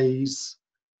ritualistic ways,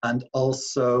 and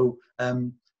also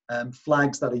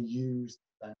flags that are used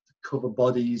to cover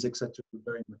bodies, etc.,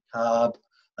 very macabre,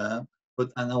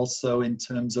 and also in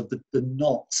terms of the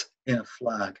knot in a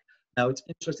flag. Now, it's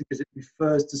interesting because it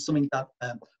refers to something that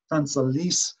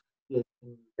Francis in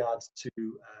regards to,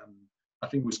 I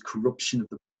think it was corruption of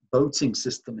the voting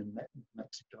system in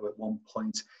Mexico at one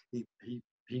point. He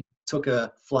took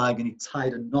a flag and he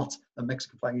tied a knot, a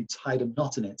Mexican flag, and he tied a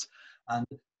knot in it. And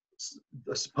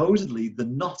supposedly the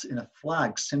knot in a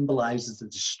flag symbolizes a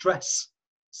distress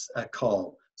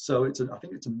call. So I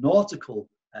think it's a nautical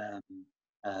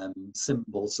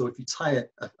symbol. So if you tie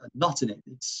a knot in it,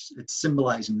 it's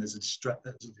symbolizing there's a distress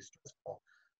call.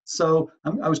 So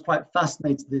I was quite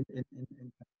fascinated in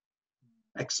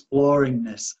exploring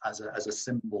this as a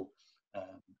symbol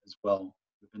as well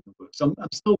within the work. So I'm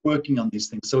still working on these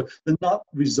things. So they're not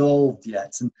resolved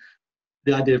yet. And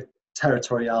the idea of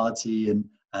territoriality and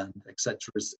etc.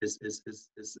 is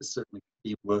certainly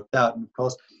being worked out. And of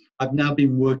course, I've now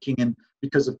been working in,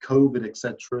 because of COVID,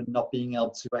 etc., and not being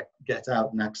able to get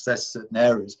out and access certain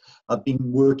areas, I've been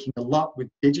working a lot with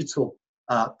digital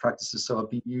art practices. So I've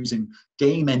been using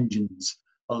game engines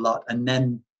a lot, and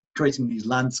then creating these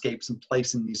landscapes and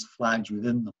placing these flags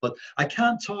within them. But I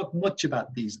can't talk much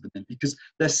about these at the minute because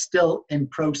they're still in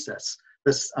process.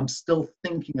 I'm still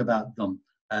thinking about them.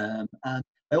 And I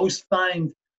always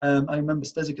find, I remember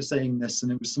Stezika saying this,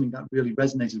 and it was something that really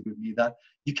resonated with me, that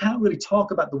you can't really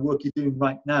talk about the work you're doing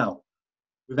right now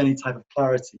with any type of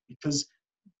clarity because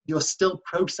you're still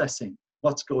processing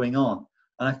what's going on.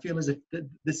 And I feel as if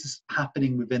this is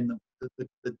happening within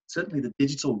certainly the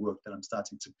digital work that I'm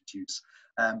starting to produce,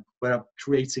 where I'm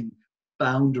creating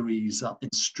boundaries in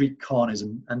street corners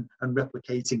and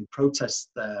replicating protest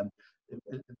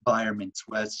environments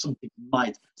where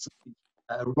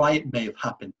a riot may have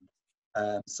happened.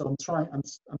 So I'm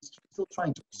still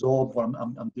trying to absorb what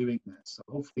I'm doing there. So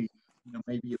hopefully,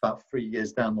 maybe about 3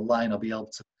 years down the line, I'll be able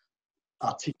to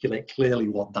articulate clearly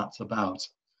what that's about.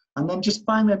 And then just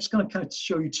finally, I'm just going to kind of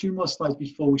show you 2 more slides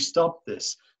before we stop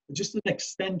this. Just an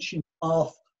extension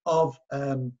of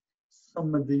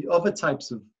some of the other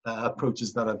types of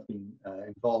approaches that I've been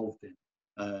involved in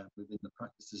within the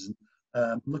practices,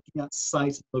 and looking at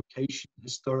site, location,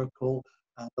 historical,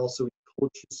 and also in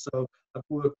culture. So I've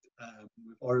worked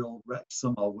with Oriel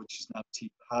Wrexham, which is now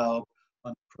T-Pow,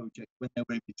 on a project when they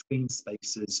were in between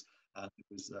spaces. It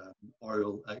was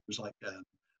Oriel, it was like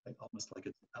almost like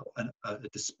a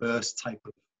dispersed type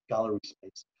of gallery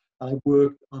space. I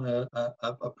worked on a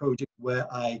project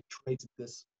where I created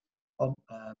this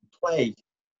play.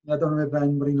 I don't know if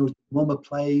anybody knows Mumma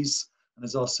plays, and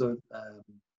there's also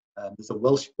there's a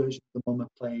Welsh version of the Mumma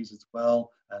plays as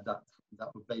well, that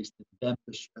were based in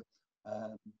Denbighshire.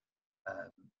 And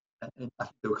I think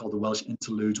they were called the Welsh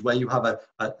interludes, where you have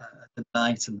the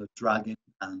knight and the dragon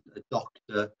and a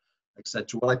doctor,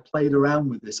 etc. Well, I played around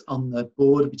with this on the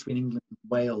border between England and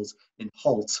Wales in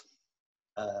Holt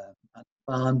and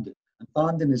Farndon. And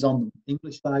Farndon is on the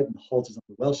English side and Holt is on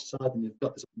the Welsh side, and you've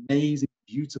got this amazing,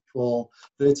 beautiful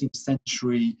 13th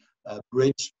century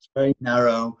bridge. It's very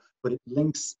narrow, but it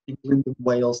links England and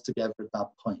Wales together at that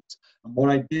point. And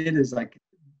what I did is I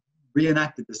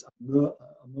reenacted this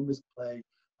Mumma's play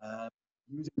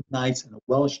using a knight and a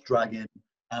Welsh dragon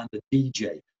and a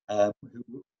DJ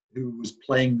who was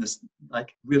playing this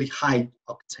like really high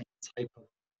octane type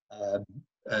of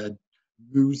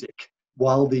music,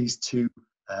 while these two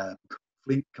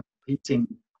competing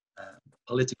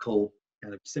political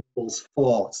kind of symbols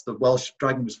fought. The Welsh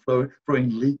dragon was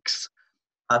throwing leeks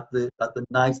at the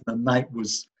knight, and the knight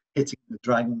was hitting the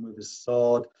dragon with his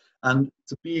sword. And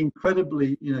to be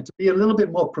incredibly, to be a little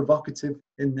bit more provocative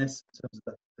in this, in terms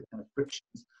of the kind of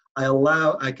frictions, I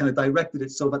kind of directed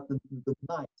it so that the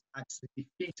knight actually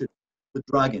defeated the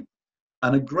dragon.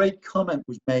 And a great comment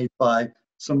was made by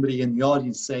somebody in the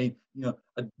audience saying, you know,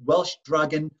 a Welsh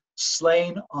dragon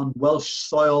slain on Welsh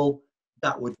soil,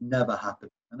 that would never happen.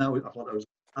 And that was, I thought that was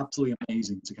absolutely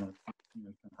amazing to kind of, you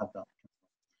know, have that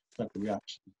type of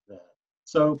reaction there.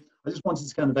 So I just wanted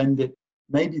to kind of end it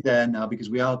maybe there now, because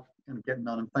we are kind of getting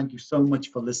on. And thank you so much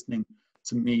for listening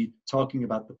to me talking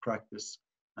about the practice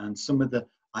and some of the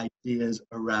ideas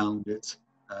around it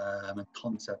and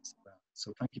concepts around it.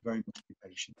 So thank you very much for your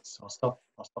patience. So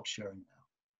I'll stop sharing now.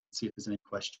 See if there's any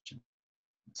questions.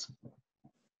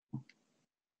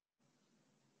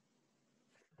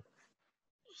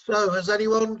 So has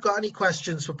anyone got any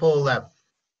questions for Paul then?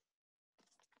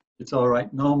 It's all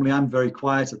right. Normally I'm very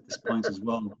quiet at this point as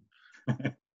well.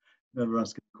 Never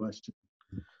ask a question.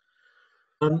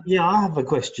 Yeah, I have a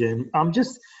question. I'm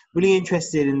just really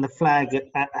interested in the flag.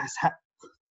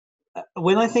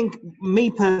 When I think, me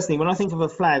personally, when I think of a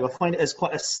flag, I find it as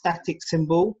quite a static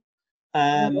symbol.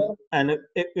 And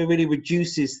it really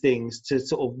reduces things to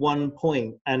sort of one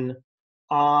point. And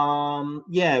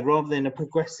yeah, rather than a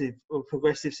progressive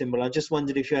symbol, I just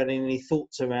wondered if you had any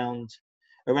thoughts around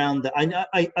that.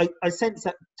 I sense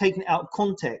that taking it out of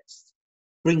context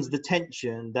brings the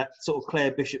tension that sort of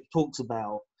Claire Bishop talks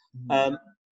about.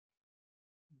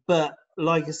 But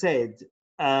like I said,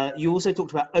 you also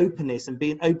talked about openness and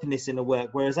being openness in a work,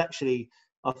 whereas actually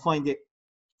I find it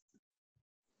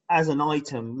as an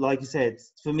item, like I said,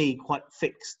 for me, quite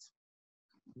fixed.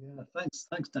 Yeah,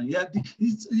 thanks, Dan. Yeah,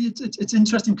 it's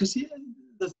interesting because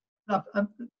there's a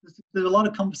lot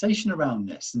of conversation around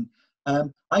this,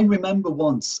 and I remember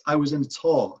once I was in a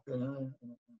talk, a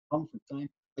conference.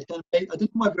 I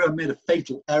didn't know whether I made a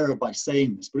fatal error by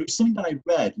saying this, but it was something that I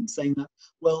read and saying that,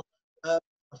 well, a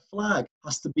flag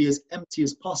has to be as empty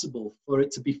as possible for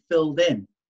it to be filled in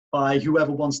by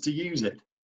whoever wants to use it.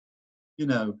 You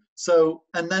know, so,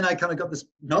 and then I kind of got this,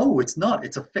 no, it's not,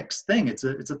 it's a fixed thing. It's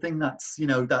a thing that's, you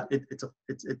know, that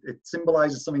it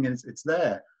symbolizes something and it's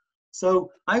there.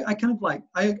 So I kind of like,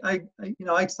 you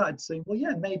know, I started saying, well,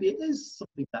 yeah, maybe it is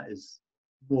something that is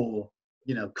more,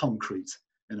 you know, concrete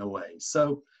in a way.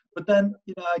 So, but then,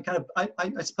 you know,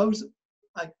 I suppose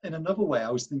in another way,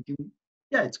 I was thinking,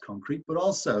 yeah, it's concrete, but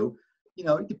also, you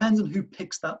know, it depends on who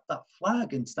picks that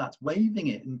flag and starts waving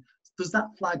it. And does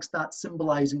that flag start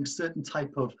symbolizing a certain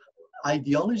type of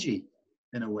ideology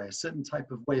in a way, a certain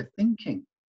type of way of thinking?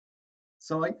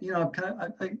 So I think,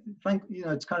 you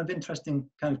know, it's kind of interesting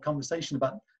kind of conversation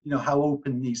about, you know, how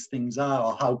open these things are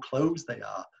or how closed they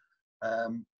are.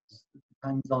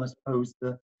 Depends on, I suppose,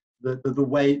 the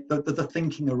way, the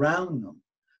thinking around them.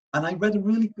 And I read a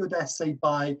really good essay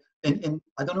by, I don't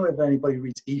know if anybody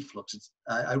reads Efflux.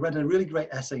 I read a really great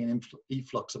essay in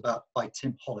Efflux by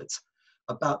Tim Holert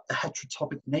about the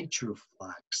heterotopic nature of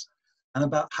flags and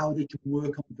about how they can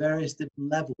work on various different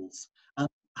levels and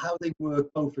how they work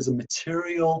both as a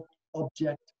material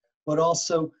object, but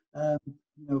also,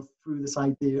 you know, through this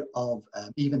idea of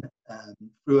even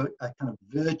through a kind of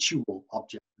virtual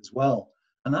object as well.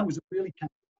 And that was a really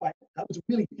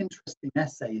interesting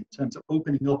essay in terms of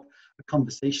opening up a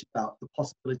conversation about the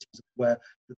possibilities of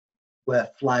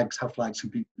how flags can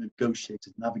be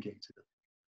negotiated, navigated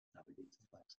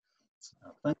flags. So,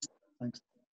 thanks.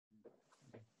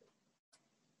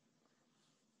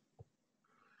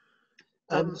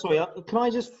 Sorry, can I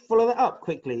just follow that up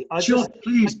quickly? Sure,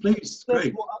 please.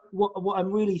 Great. What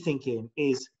I'm really thinking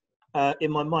is,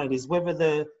 in my mind, is whether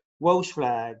the Welsh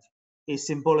flag is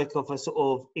symbolic of a sort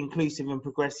of inclusive and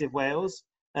progressive Wales.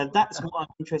 That's what I'm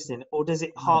interested in. Or does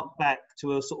it hark back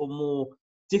to a sort of more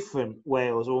different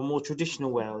Wales or a more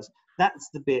traditional Wales? That's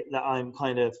the bit that I'm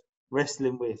kind of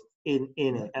wrestling with in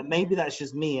it. And maybe that's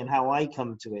just me and how I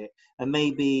come to it. And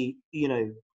maybe, you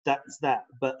know, that's that.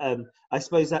 But I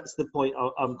suppose that's the point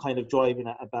I'm kind of driving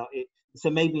at about it.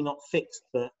 So maybe not fixed,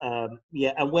 but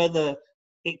yeah, and whether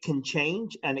it can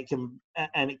change and it can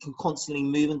constantly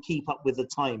move and keep up with the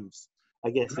times,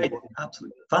 I guess. Great,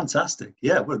 absolutely fantastic.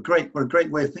 Yeah, what a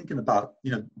great way of thinking about,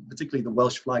 you know, particularly the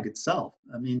Welsh flag itself.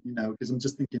 I mean, you know, because I'm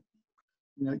just thinking,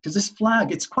 you know, because this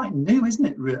flag, it's quite new, isn't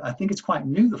it? I think it's quite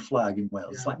new, the flag in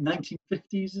Wales. It's like 1950s,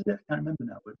 is it? I can't remember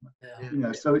now, but you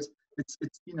know, so it's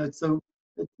you know, so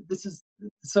this is,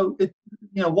 so it,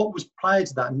 you know, what was prior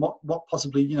to that and what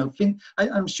possibly, you know,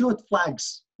 I'm sure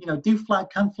flags, you know,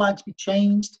 can flags be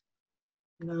changed?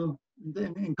 You know,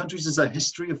 in countries, there's a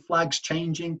history of flags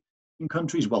changing in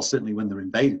countries. Well, certainly when they're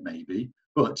invaded, maybe,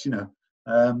 but you know,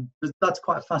 that's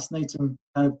quite a fascinating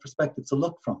kind of perspective to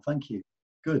look from. Thank you.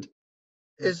 Good.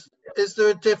 Is there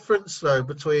a difference though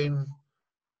between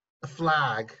the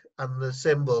flag and the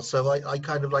symbol? So I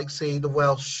kind of like see the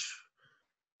Welsh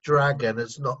dragon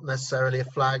as not necessarily a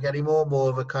flag anymore, more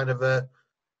of a kind of a,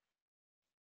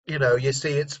 you know, you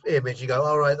see its image, you go,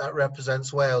 all right, that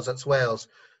represents Wales, that's Wales.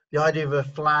 The idea of a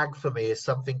flag for me is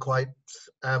something quite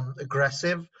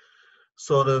aggressive,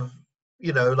 sort of,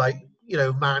 you know, like, you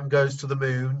know, man goes to the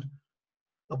moon,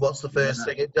 and what's the first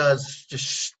thing it does?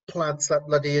 Just plants that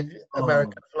bloody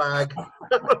American flag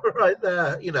right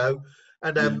there, you know.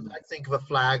 And I think of a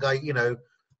flag, I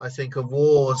think of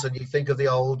wars, and you think of the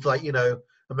old, like, you know,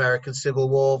 American Civil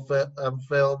War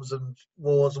films and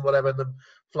wars and whatever, and them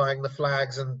flying the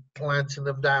flags and planting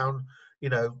them down, you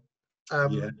know.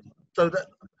 So that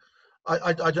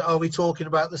are we talking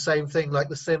about the same thing, like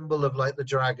the symbol of like the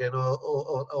dragon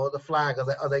or the flag?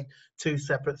 Are they two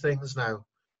separate things now?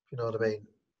 If you know what I mean?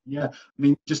 Yeah, I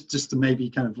mean, just to maybe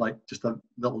kind of like just a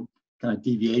little kind of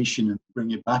deviation and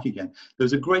bring it back again.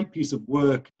 There's a great piece of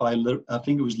work by, I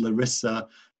think it was Larissa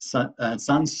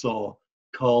Sansor,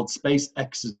 called Space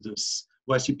Exodus,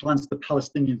 where she plants the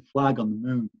Palestinian flag on the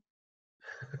moon.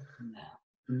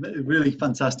 Really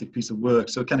fantastic piece of work.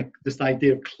 So kind of this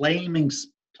idea of claiming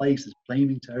places,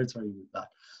 claiming territory with that.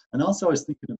 And also I was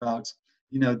thinking about,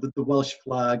 you know, the Welsh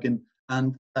flag and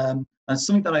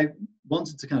something that I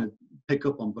wanted to kind of pick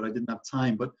up on, but I didn't have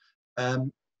time. But and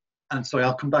sorry,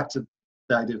 I'll come back to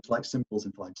the idea of like symbols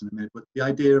and flags in a minute. But the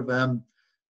idea of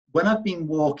when I've been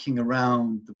walking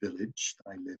around the village that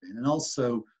I live in, and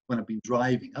also when I've been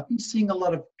driving, I've been seeing a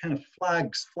lot of kind of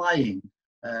flags flying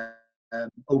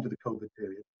over the COVID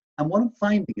period. And what I'm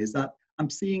finding is that I'm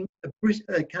seeing a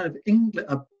kind of English,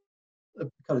 kind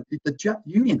of the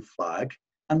Union flag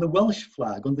and the Welsh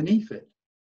flag underneath it.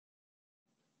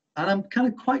 And I'm kind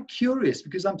of quite curious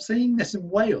because I'm seeing this in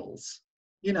Wales,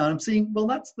 you know, and I'm seeing, well,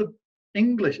 that's the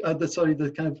English,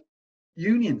 the kind of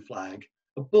Union flag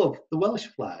above the Welsh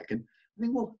flag. And I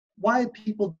think, well, why are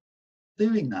people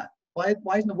doing that? Why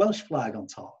isn't the Welsh flag on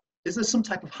top? Is there some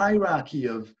type of hierarchy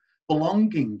of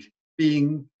belonging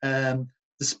being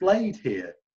displayed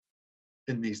here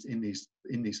in these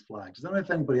flags? I don't know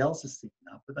if anybody else has seen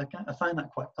that, but I find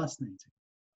that quite fascinating.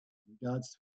 In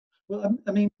regards to, well,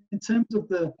 I mean, in terms of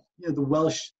the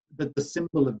Welsh, the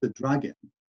symbol of the dragon.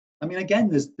 I mean, again,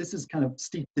 this is kind of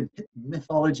steeped in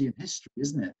mythology and history,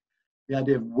 isn't it? The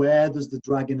idea of where does the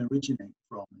dragon originate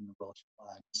from in the Welsh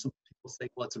flag? Some people say,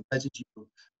 well, it's a residue of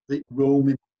the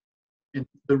Roman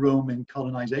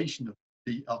colonization of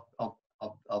the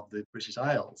British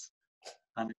Isles,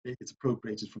 and it's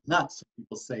appropriated from that. Some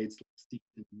people say it's like steeped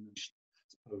in the notion, I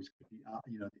suppose, could be,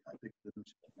 you know, the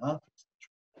notion of art, etc.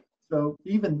 So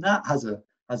even that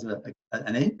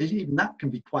even that can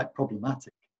be quite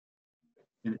problematic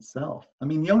in itself. I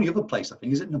mean, the only other place I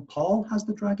think is it Nepal has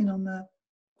the dragon on their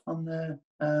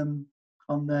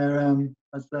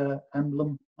as their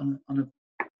emblem on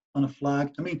a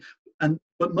flag. I mean,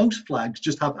 but most flags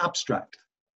just have abstract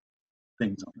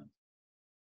things on them.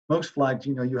 Most flags,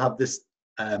 you know, you have this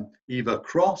either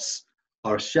cross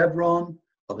or a chevron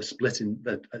or the split in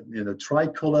the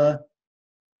tricolor.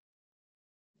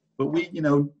 But we, you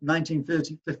know,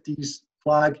 1930s, 50s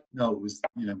flag, no, it was,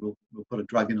 you know, we'll put a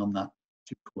dragon on that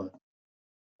two-color.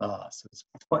 So it's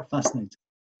quite fascinating.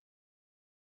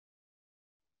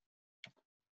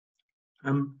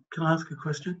 Can I ask a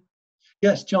question?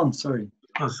 Yes, John, sorry.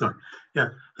 Oh, sorry. Yeah.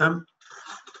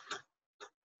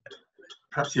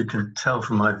 Perhaps you can tell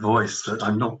from my voice that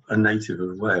I'm not a native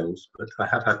of Wales, but I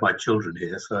have had my children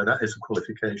here, so that is a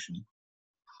qualification.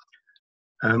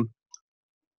 I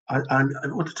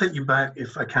want to take you back,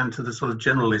 if I can, to the sort of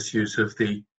general issues of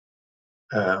the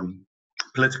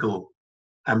political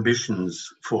ambitions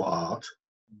for art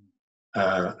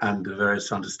and the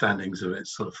various understandings of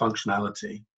its sort of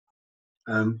functionality.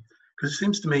 Because it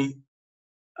seems to me,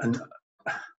 and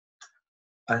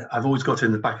I've always got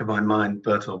in the back of my mind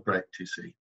Bertolt Brecht, you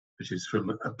see, which is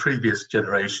from a previous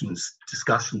generation's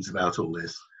discussions about all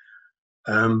this.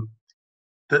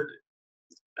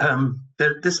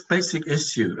 This basic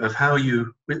issue of how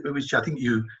you, which I think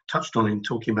you touched on in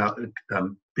talking about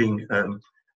being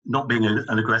not being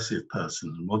an aggressive person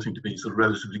and wanting to be sort of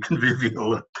relatively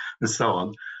convivial and so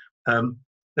on.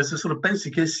 There's a sort of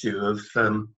basic issue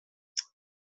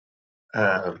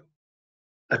of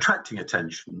attracting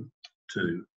attention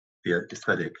to the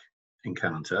aesthetic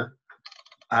encounter,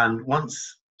 and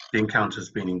once the encounter has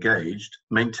been engaged,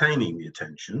 maintaining the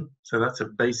attention. So that's a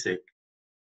basic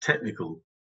technical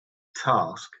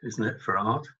task, isn't it, for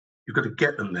art? You've got to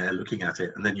get them there looking at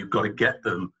it, and then you've got to get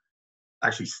them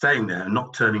actually staying there and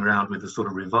not turning around with a sort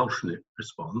of revulsion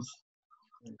response.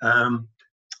 And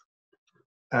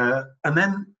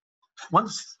then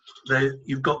once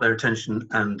you've got their attention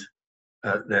and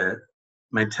they're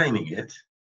maintaining it,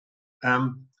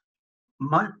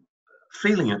 my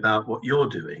feeling about what you're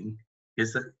doing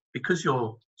is that because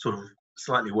you're sort of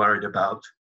slightly worried about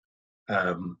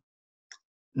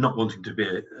not wanting to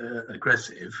be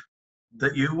aggressive,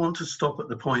 that you want to stop at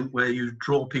the point where you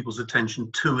draw people's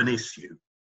attention to an issue.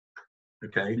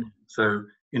 Okay, so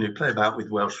you know, play about with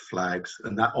Welsh flags,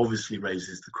 and that obviously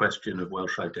raises the question of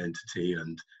Welsh identity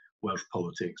and Welsh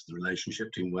politics, the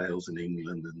relationship between Wales and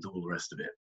England, and all the rest of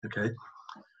it. Okay,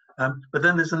 but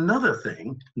then there's another thing,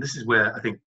 and this is where I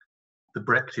think the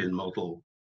Brechtian model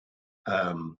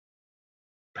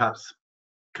perhaps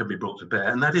can be brought to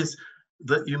bear, and that is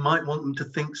that you might want them to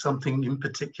think something in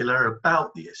particular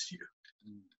about the issue.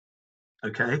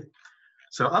 Okay,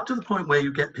 so up to the point where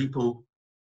you get people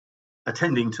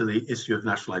attending to the issue of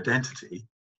national identity,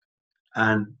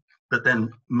 but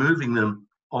then moving them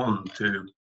on to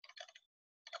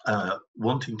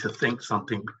wanting to think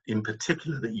something in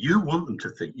particular that you want them to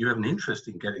think, you have an interest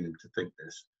in getting them to think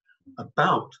this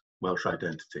about Welsh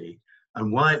identity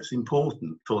and why it's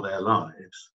important for their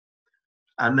lives.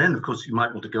 And then, of course, you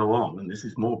might want to go on, and this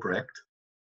is more Brecht,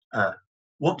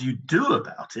 what do you do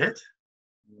about it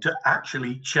to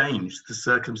actually change the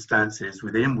circumstances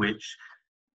within which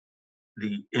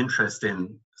the interest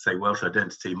in, say, Welsh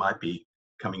identity might be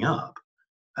coming up?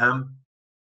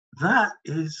 That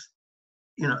is,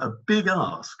 you know, a big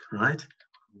ask, right?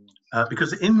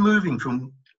 Because in moving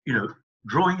from, you know,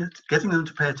 drawing it, getting them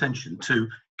to pay attention to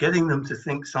getting them to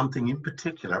think something in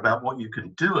particular about what you can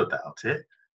do about it,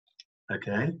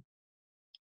 okay,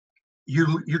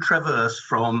 you traverse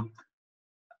from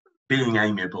being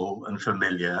amiable and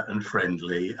familiar and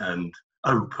friendly and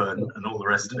open and all the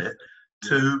rest of it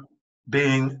to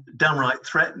being downright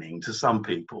threatening to some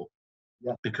people,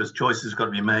 because choices have got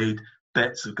to be made,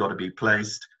 bets have got to be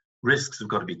placed, risks have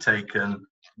got to be taken,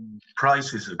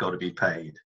 prices have got to be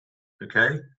paid,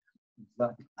 okay?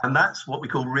 And that's what we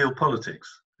call real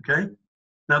politics, okay?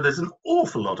 Now, there's an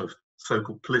awful lot of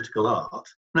so-called political art.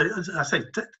 No, I say,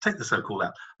 take the so-called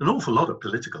out. An awful lot of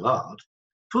political art,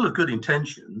 full of good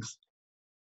intentions,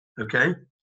 okay?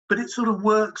 But it sort of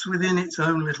works within its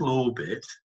own little orbit,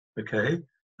 okay?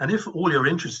 And if all you're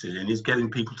interested in is getting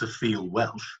people to feel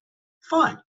Welsh,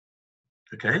 fine,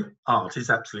 okay? Art is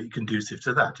absolutely conducive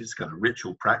to that. It's kind of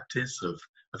ritual practice of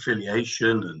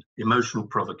affiliation and emotional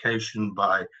provocation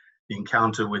by the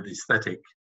encounter with aesthetic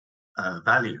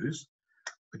values,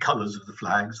 the colours of the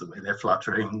flags, the way they're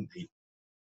fluttering,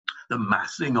 the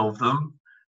massing of them,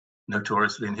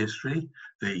 notoriously in history,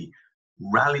 the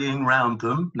rallying round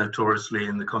them, notoriously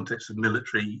in the context of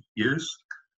military use,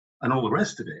 and all the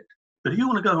rest of it. But if you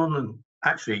want to go on and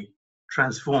actually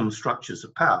transform structures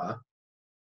of power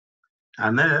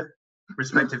and their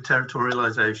respective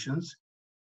territorializations,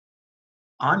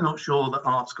 I'm not sure that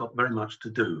art's got very much to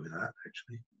do with that,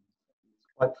 actually.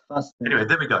 Quite fascinating. Anyway,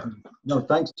 there we go. No,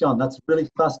 thanks, John. That's really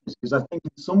fascinating, because I think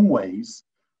in some ways,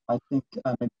 I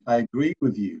agree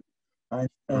with you. I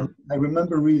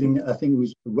remember reading, I think it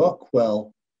was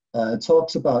Rockwell,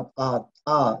 talks about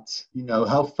art, you know,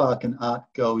 how far can art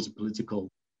go as a political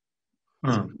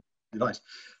device?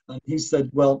 And he said,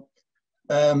 well,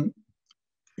 I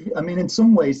mean, in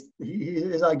some ways,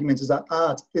 his argument is that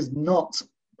art is not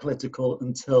political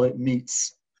until it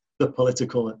meets the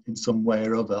political in some way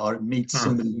or other, or it meets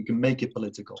somebody who can make it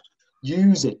political,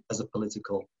 use it as a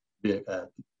political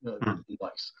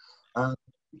device. And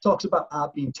he talks about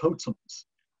art being totems,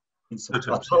 and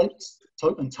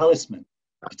talisman,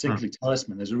 particularly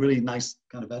talisman. There's a really nice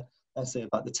kind of essay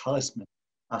about the talisman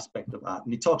aspect of art,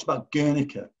 and he talks about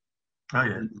Guernica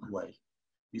in that way.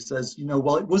 He says, you know,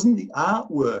 well, it wasn't the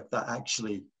artwork that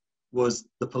actually was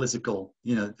the political,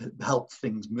 you know, that helped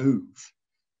things move.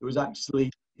 It was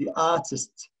actually the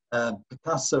artist,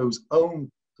 Picasso's own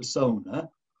persona,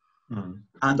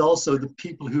 and also the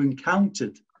people who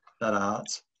encountered that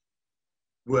art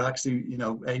were actually, you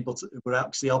know,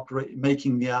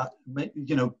 making the art,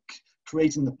 you know,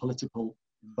 creating the political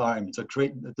environment, or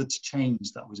creating the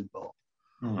change that was involved.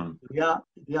 The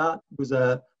art was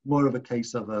more of a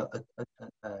case of a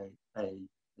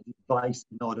device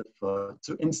in order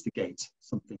to instigate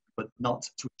something, but not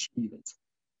to achieve it.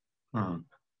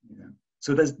 Yeah.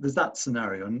 So there's that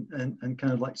scenario, and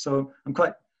kind of like, so I'm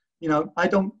quite, you know, I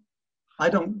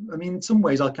mean, in some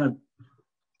ways I'll kind of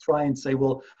try and say,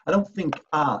 well, I don't think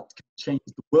art can change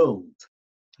the world.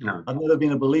 No. I've never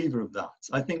been a believer of that.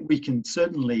 I think we can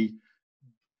certainly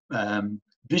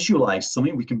visualize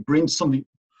something, we can bring something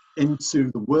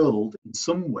into the world in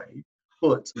some way,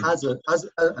 but as an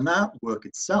artwork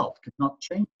itself cannot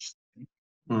change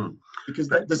something, because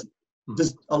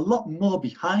there's a lot more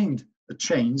behind a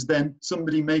change than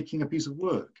somebody making a piece of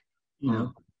work, you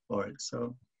know, for it.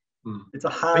 So It's a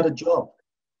harder job.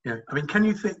 Yeah, I mean, can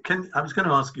you think? I was going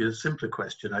to ask you a simpler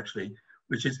question actually,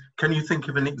 which is, can you think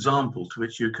of an example to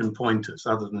which you can point us,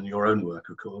 other than your own work,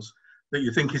 of course, that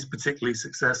you think is particularly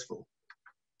successful?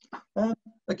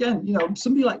 Again, you know,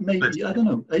 somebody like maybe, I don't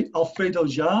know, Alfredo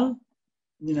Jarre.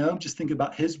 You know, just think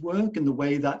about his work and the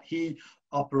way that he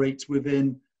operates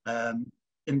within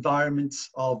environments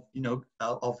of, you know,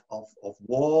 of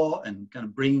war, and kind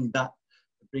of bringing kind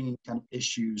of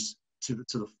issues to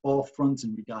the forefront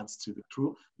in regards to the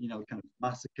cruel, you know, kind of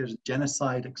massacres,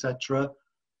 genocide, etc.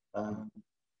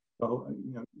 So,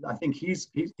 you know, I think he's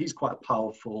quite a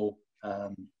powerful,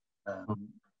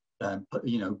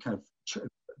 you know, kind of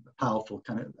powerful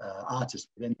kind of artist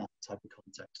within that type of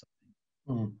context, I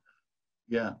think.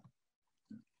 Yeah.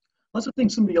 I also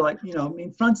think somebody like, you know, I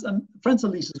mean, Francis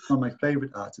Alise is one of my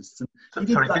favorite artists. And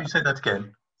Sorry, can you say that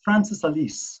again? Francis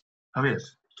Alise. Oh,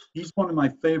 yes. He's one of my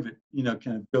favorite, you know,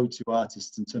 kind of go-to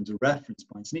artists in terms of reference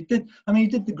points. And he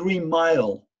did the Green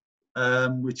Mile,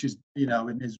 which is, you know,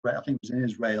 in Israel, I think it was in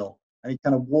Israel. And he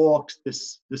kind of walks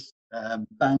this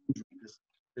boundary,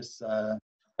 this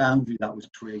boundary that was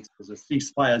created as a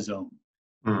ceasefire zone.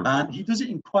 And he does it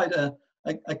in quite a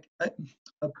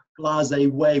blasé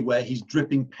way, where he's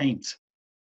dripping paint,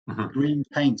 green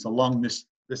paint along the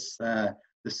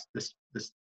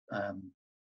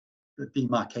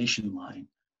demarcation line,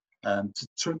 to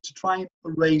try and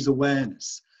raise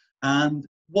awareness. And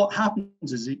what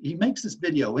happens is he makes this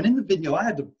video, and in the video, I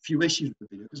had a few issues with the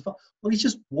video because, well, he's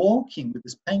just walking with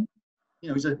this paint. You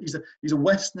know, he's a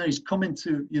Westerner. He's coming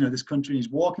to, you know, this country. He's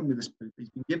walking with this. He's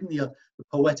been given the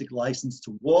poetic license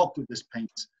to walk with this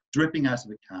paint dripping out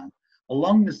of a can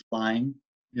along this line.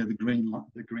 You know, the green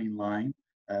line,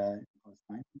 and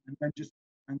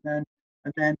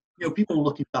then you know, people are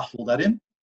looking baffled at him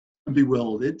and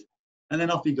bewildered, and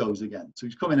then off he goes again. So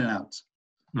he's coming in and out.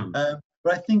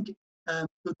 But I think that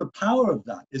the power of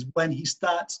that is when he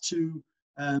starts to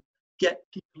get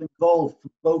people involved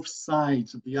from both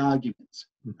sides of the argument,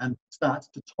 and starts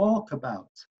to talk about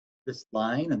this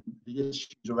line and the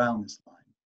issues around this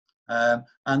line.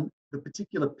 And the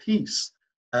particular piece,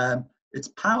 its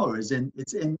power is in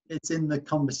the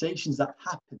conversations that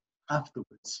happen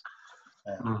afterwards,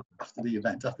 after the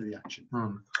event, after the action.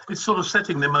 It's sort of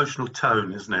setting the emotional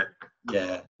tone, isn't it?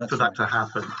 Yeah. For that to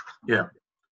happen. Yeah.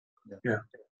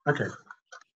 Okay.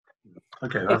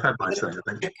 I've had my say,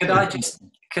 I think.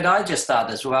 Could I just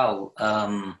add as well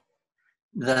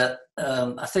that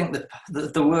I think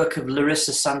the work of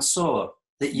Larissa Sansor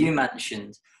that you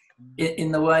mentioned,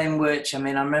 in the way in which, I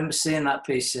mean, I remember seeing that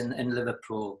piece in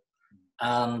Liverpool,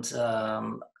 and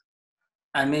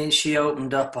I mean, she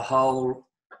opened up a whole,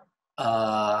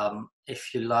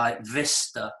 if you like,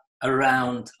 vista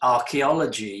around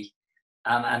archaeology,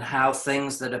 and how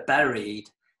things that are buried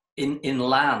in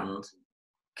land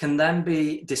can then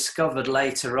be discovered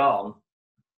later on,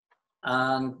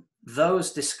 and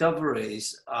those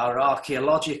discoveries are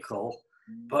archaeological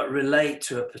but relate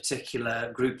to a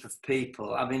particular group of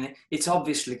people. I mean, it's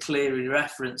obviously clearly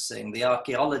referencing the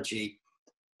archaeology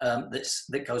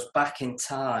that goes back in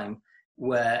time,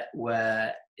 where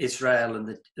Israel and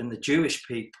the Jewish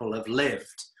people have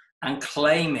lived, and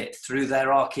claim it through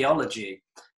their archaeology.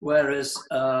 Whereas,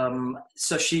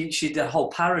 so she did a whole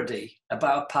parody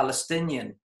about a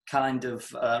Palestinian kind of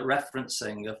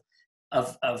referencing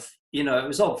of you know, it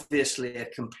was obviously a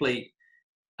complete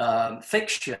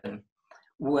fiction,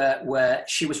 where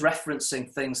she was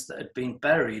referencing things that had been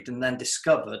buried and then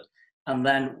discovered, and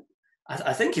then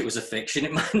I think it was a fiction,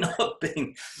 it might not have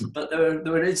been, but there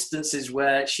were instances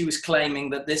where she was claiming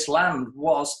that this land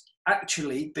was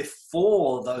actually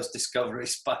before those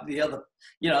discoveries by the other,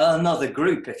 you know, another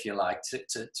group, if you like,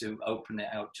 to open it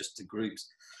out just to groups,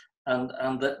 and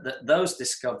that those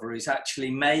discoveries actually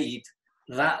made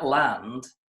that land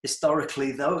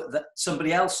historically that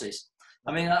somebody else's.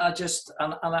 I mean,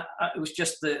 it was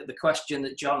just the question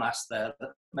that John asked there that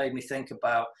made me think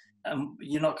about,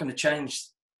 you're not going to change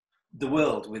the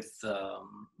world with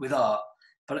art,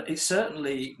 but it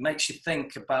certainly makes you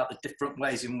think about the different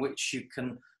ways in which you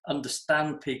can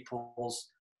understand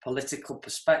people's political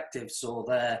perspectives or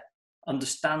their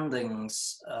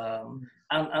understandings,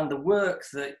 and the work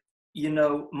that, you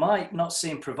know, might not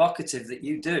seem provocative that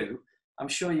you do. I'm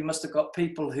sure you must have got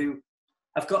people who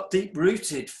have got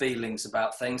deep-rooted feelings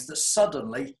about things that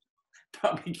suddenly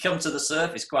probably come to the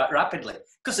surface quite rapidly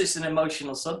because it's an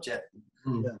emotional subject.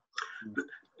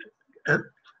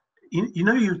 You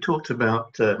know, you talked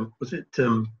about, was it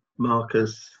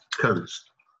Marcus Coates?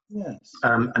 Yes.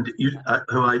 And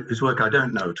whose work I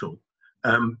don't know at all.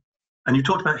 And you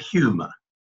talked about humour.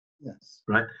 Yes.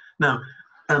 Right. Now,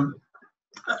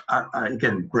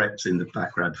 again, Brecht's in the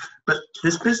background, but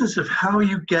this business of how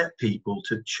you get people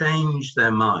to change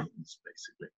their minds,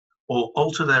 basically, or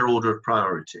alter their order of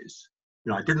priorities.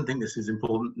 You know, I didn't think this is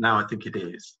important, now I think it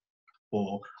is.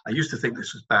 Or I used to think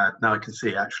this was bad, now I can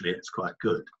see actually it's quite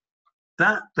good.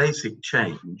 That basic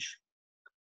change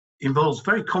involves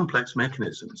very complex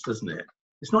mechanisms, doesn't it?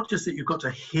 It's not just that you've got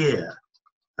to hear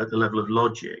at the level of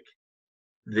logic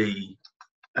the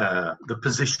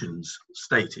positions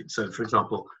stated. So, for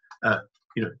example,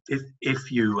 you know,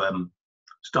 if you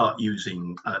start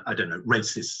using, I don't know,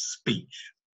 racist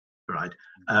speech, right,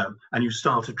 and you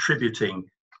start attributing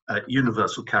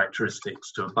universal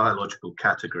characteristics to a biological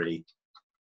category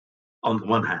on the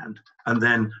one hand, and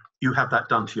then you have that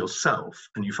done to yourself,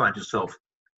 and you find yourself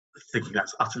thinking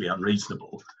that's utterly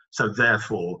unreasonable, so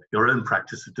therefore your own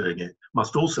practice of doing it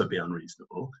must also be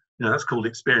unreasonable. You know, that's called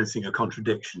experiencing a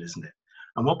contradiction, isn't it?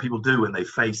 And what people do when they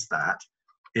face that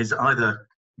is either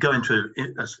go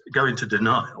into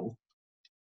denial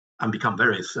and become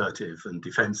very assertive and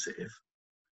defensive,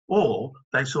 or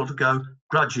they sort of go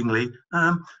grudgingly,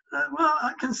 well,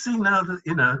 I can see now that,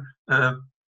 you know,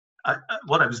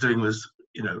 what I was doing was,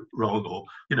 you know, wrong, or,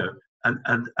 you know,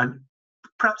 and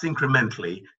perhaps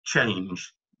incrementally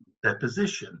change their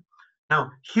position.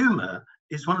 Now, humor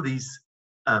is one of these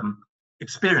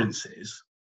experiences,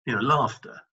 you know,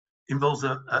 laughter involves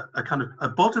a kind of a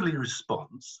bodily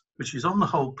response, which is on the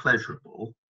whole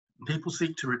pleasurable. People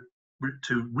seek to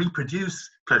reproduce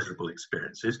pleasurable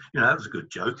experiences. You know, that was a good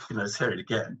joke, you know, let's hear it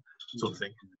again, sort of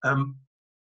thing.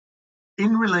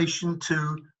 In relation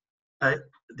to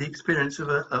the experience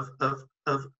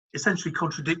of essentially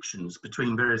contradictions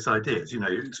between various ideas. You know,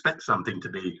 you expect something to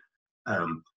be, I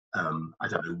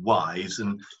don't know, wise,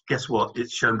 and guess what?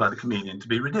 It's shown by the comedian to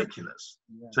be ridiculous.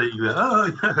 Yeah. So you go, oh,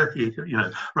 you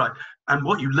know, right. And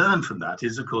what you learn from that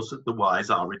is, of course, that the wise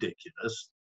are ridiculous,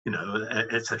 you know,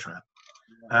 etc.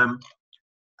 Yeah.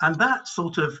 And that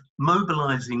sort of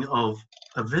mobilizing of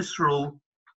a visceral,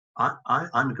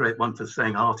 I'm a great one for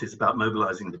saying art is about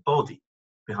mobilizing the body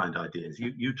behind ideas.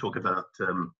 You talk about,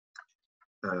 oh,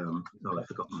 I've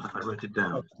forgotten, I wrote it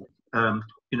down.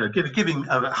 You know, giving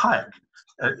Hayek,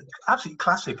 absolutely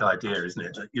classic idea, isn't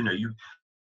it? You know,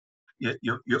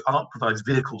 your art provides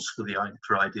vehicles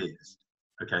for ideas.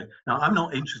 Okay. Now, I'm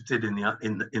not interested in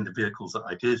the vehicles that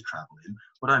ideas travel in.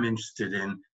 What I'm interested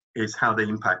in is how they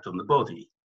impact on the body,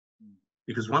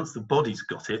 because once the body's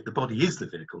got it, the body is the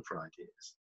vehicle for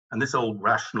ideas. And this old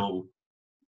rational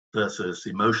versus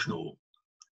emotional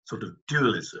sort of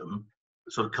dualism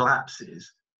sort of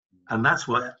collapses, and that's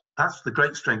the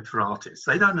great strength for artists.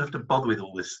 They don't have to bother with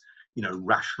all this, you know,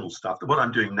 rational stuff. What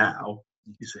I'm doing now,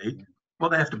 you see,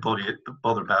 what they have to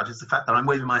bother about is the fact that I'm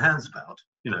waving my hands about,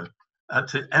 you know,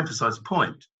 to emphasize a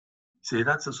point. See,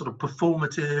 that's a sort of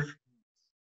performative,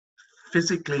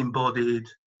 physically embodied,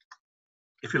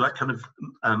 if you like, kind of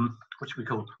what should we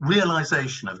call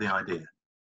realization of the idea.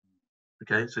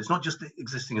 Okay, so it's not just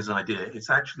existing as an idea; it's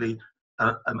actually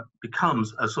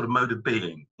becomes a sort of mode of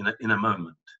being in a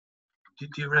moment. Do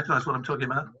you recognize what I'm talking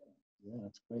about? Yeah,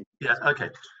 that's great. Yeah, okay.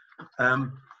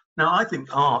 Now, I think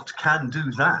art can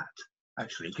do that,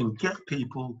 actually. It can get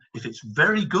people, if it's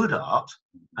very good art,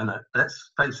 and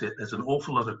let's face it, there's an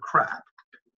awful lot of crap.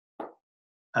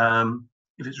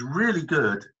 If it's really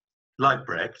good, like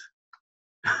Brecht,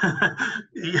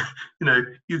 you know,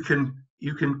 you can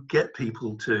get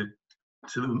people to,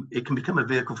 it can become a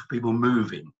vehicle for people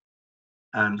moving.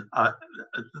 And I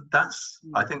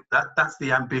think that's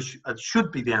the ambition. It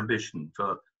should be the ambition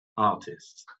for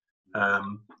artists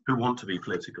who want to be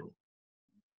political.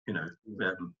 You know,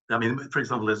 I mean, for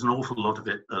example, there's an awful lot of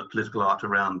political art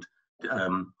around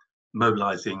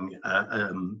mobilizing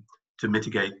to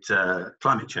mitigate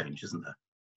climate change, isn't there?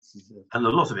 And a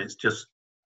lot of it's just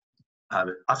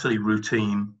utterly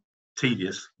routine,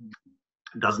 tedious,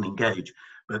 doesn't engage.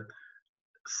 But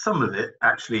some of it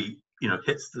actually, you know,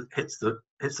 hits the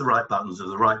right buttons of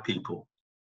the right people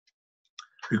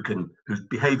whose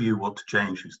behaviour you want to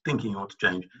change, whose thinking you want to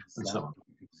change, and so on.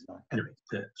 Exactly. Anyway,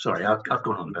 sorry, I've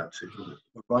gone on about it.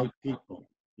 The right people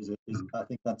is I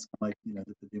think that's like, you know,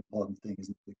 the important thing is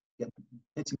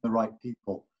hitting the right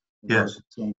people in order for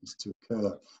change to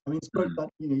occur. I mean, it's great that,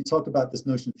 you know, you talk about this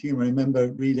notion of humour. I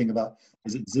remember reading about,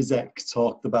 is it Zizek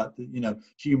talked about, you know,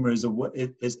 humour is a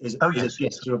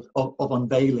gesture of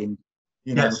unveiling,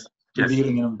 you know,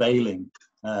 revealing and unveiling.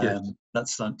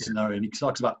 That's that scenario. And he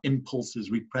talks about impulses,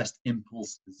 repressed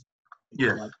impulses.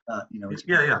 Like that, you know.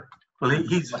 Well,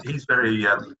 he's very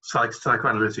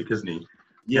psychoanalytic, isn't he?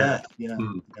 Yeah.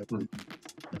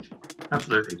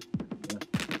 Absolutely. Yeah.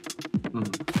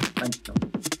 Thanks, John.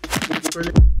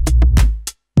 Brilliant.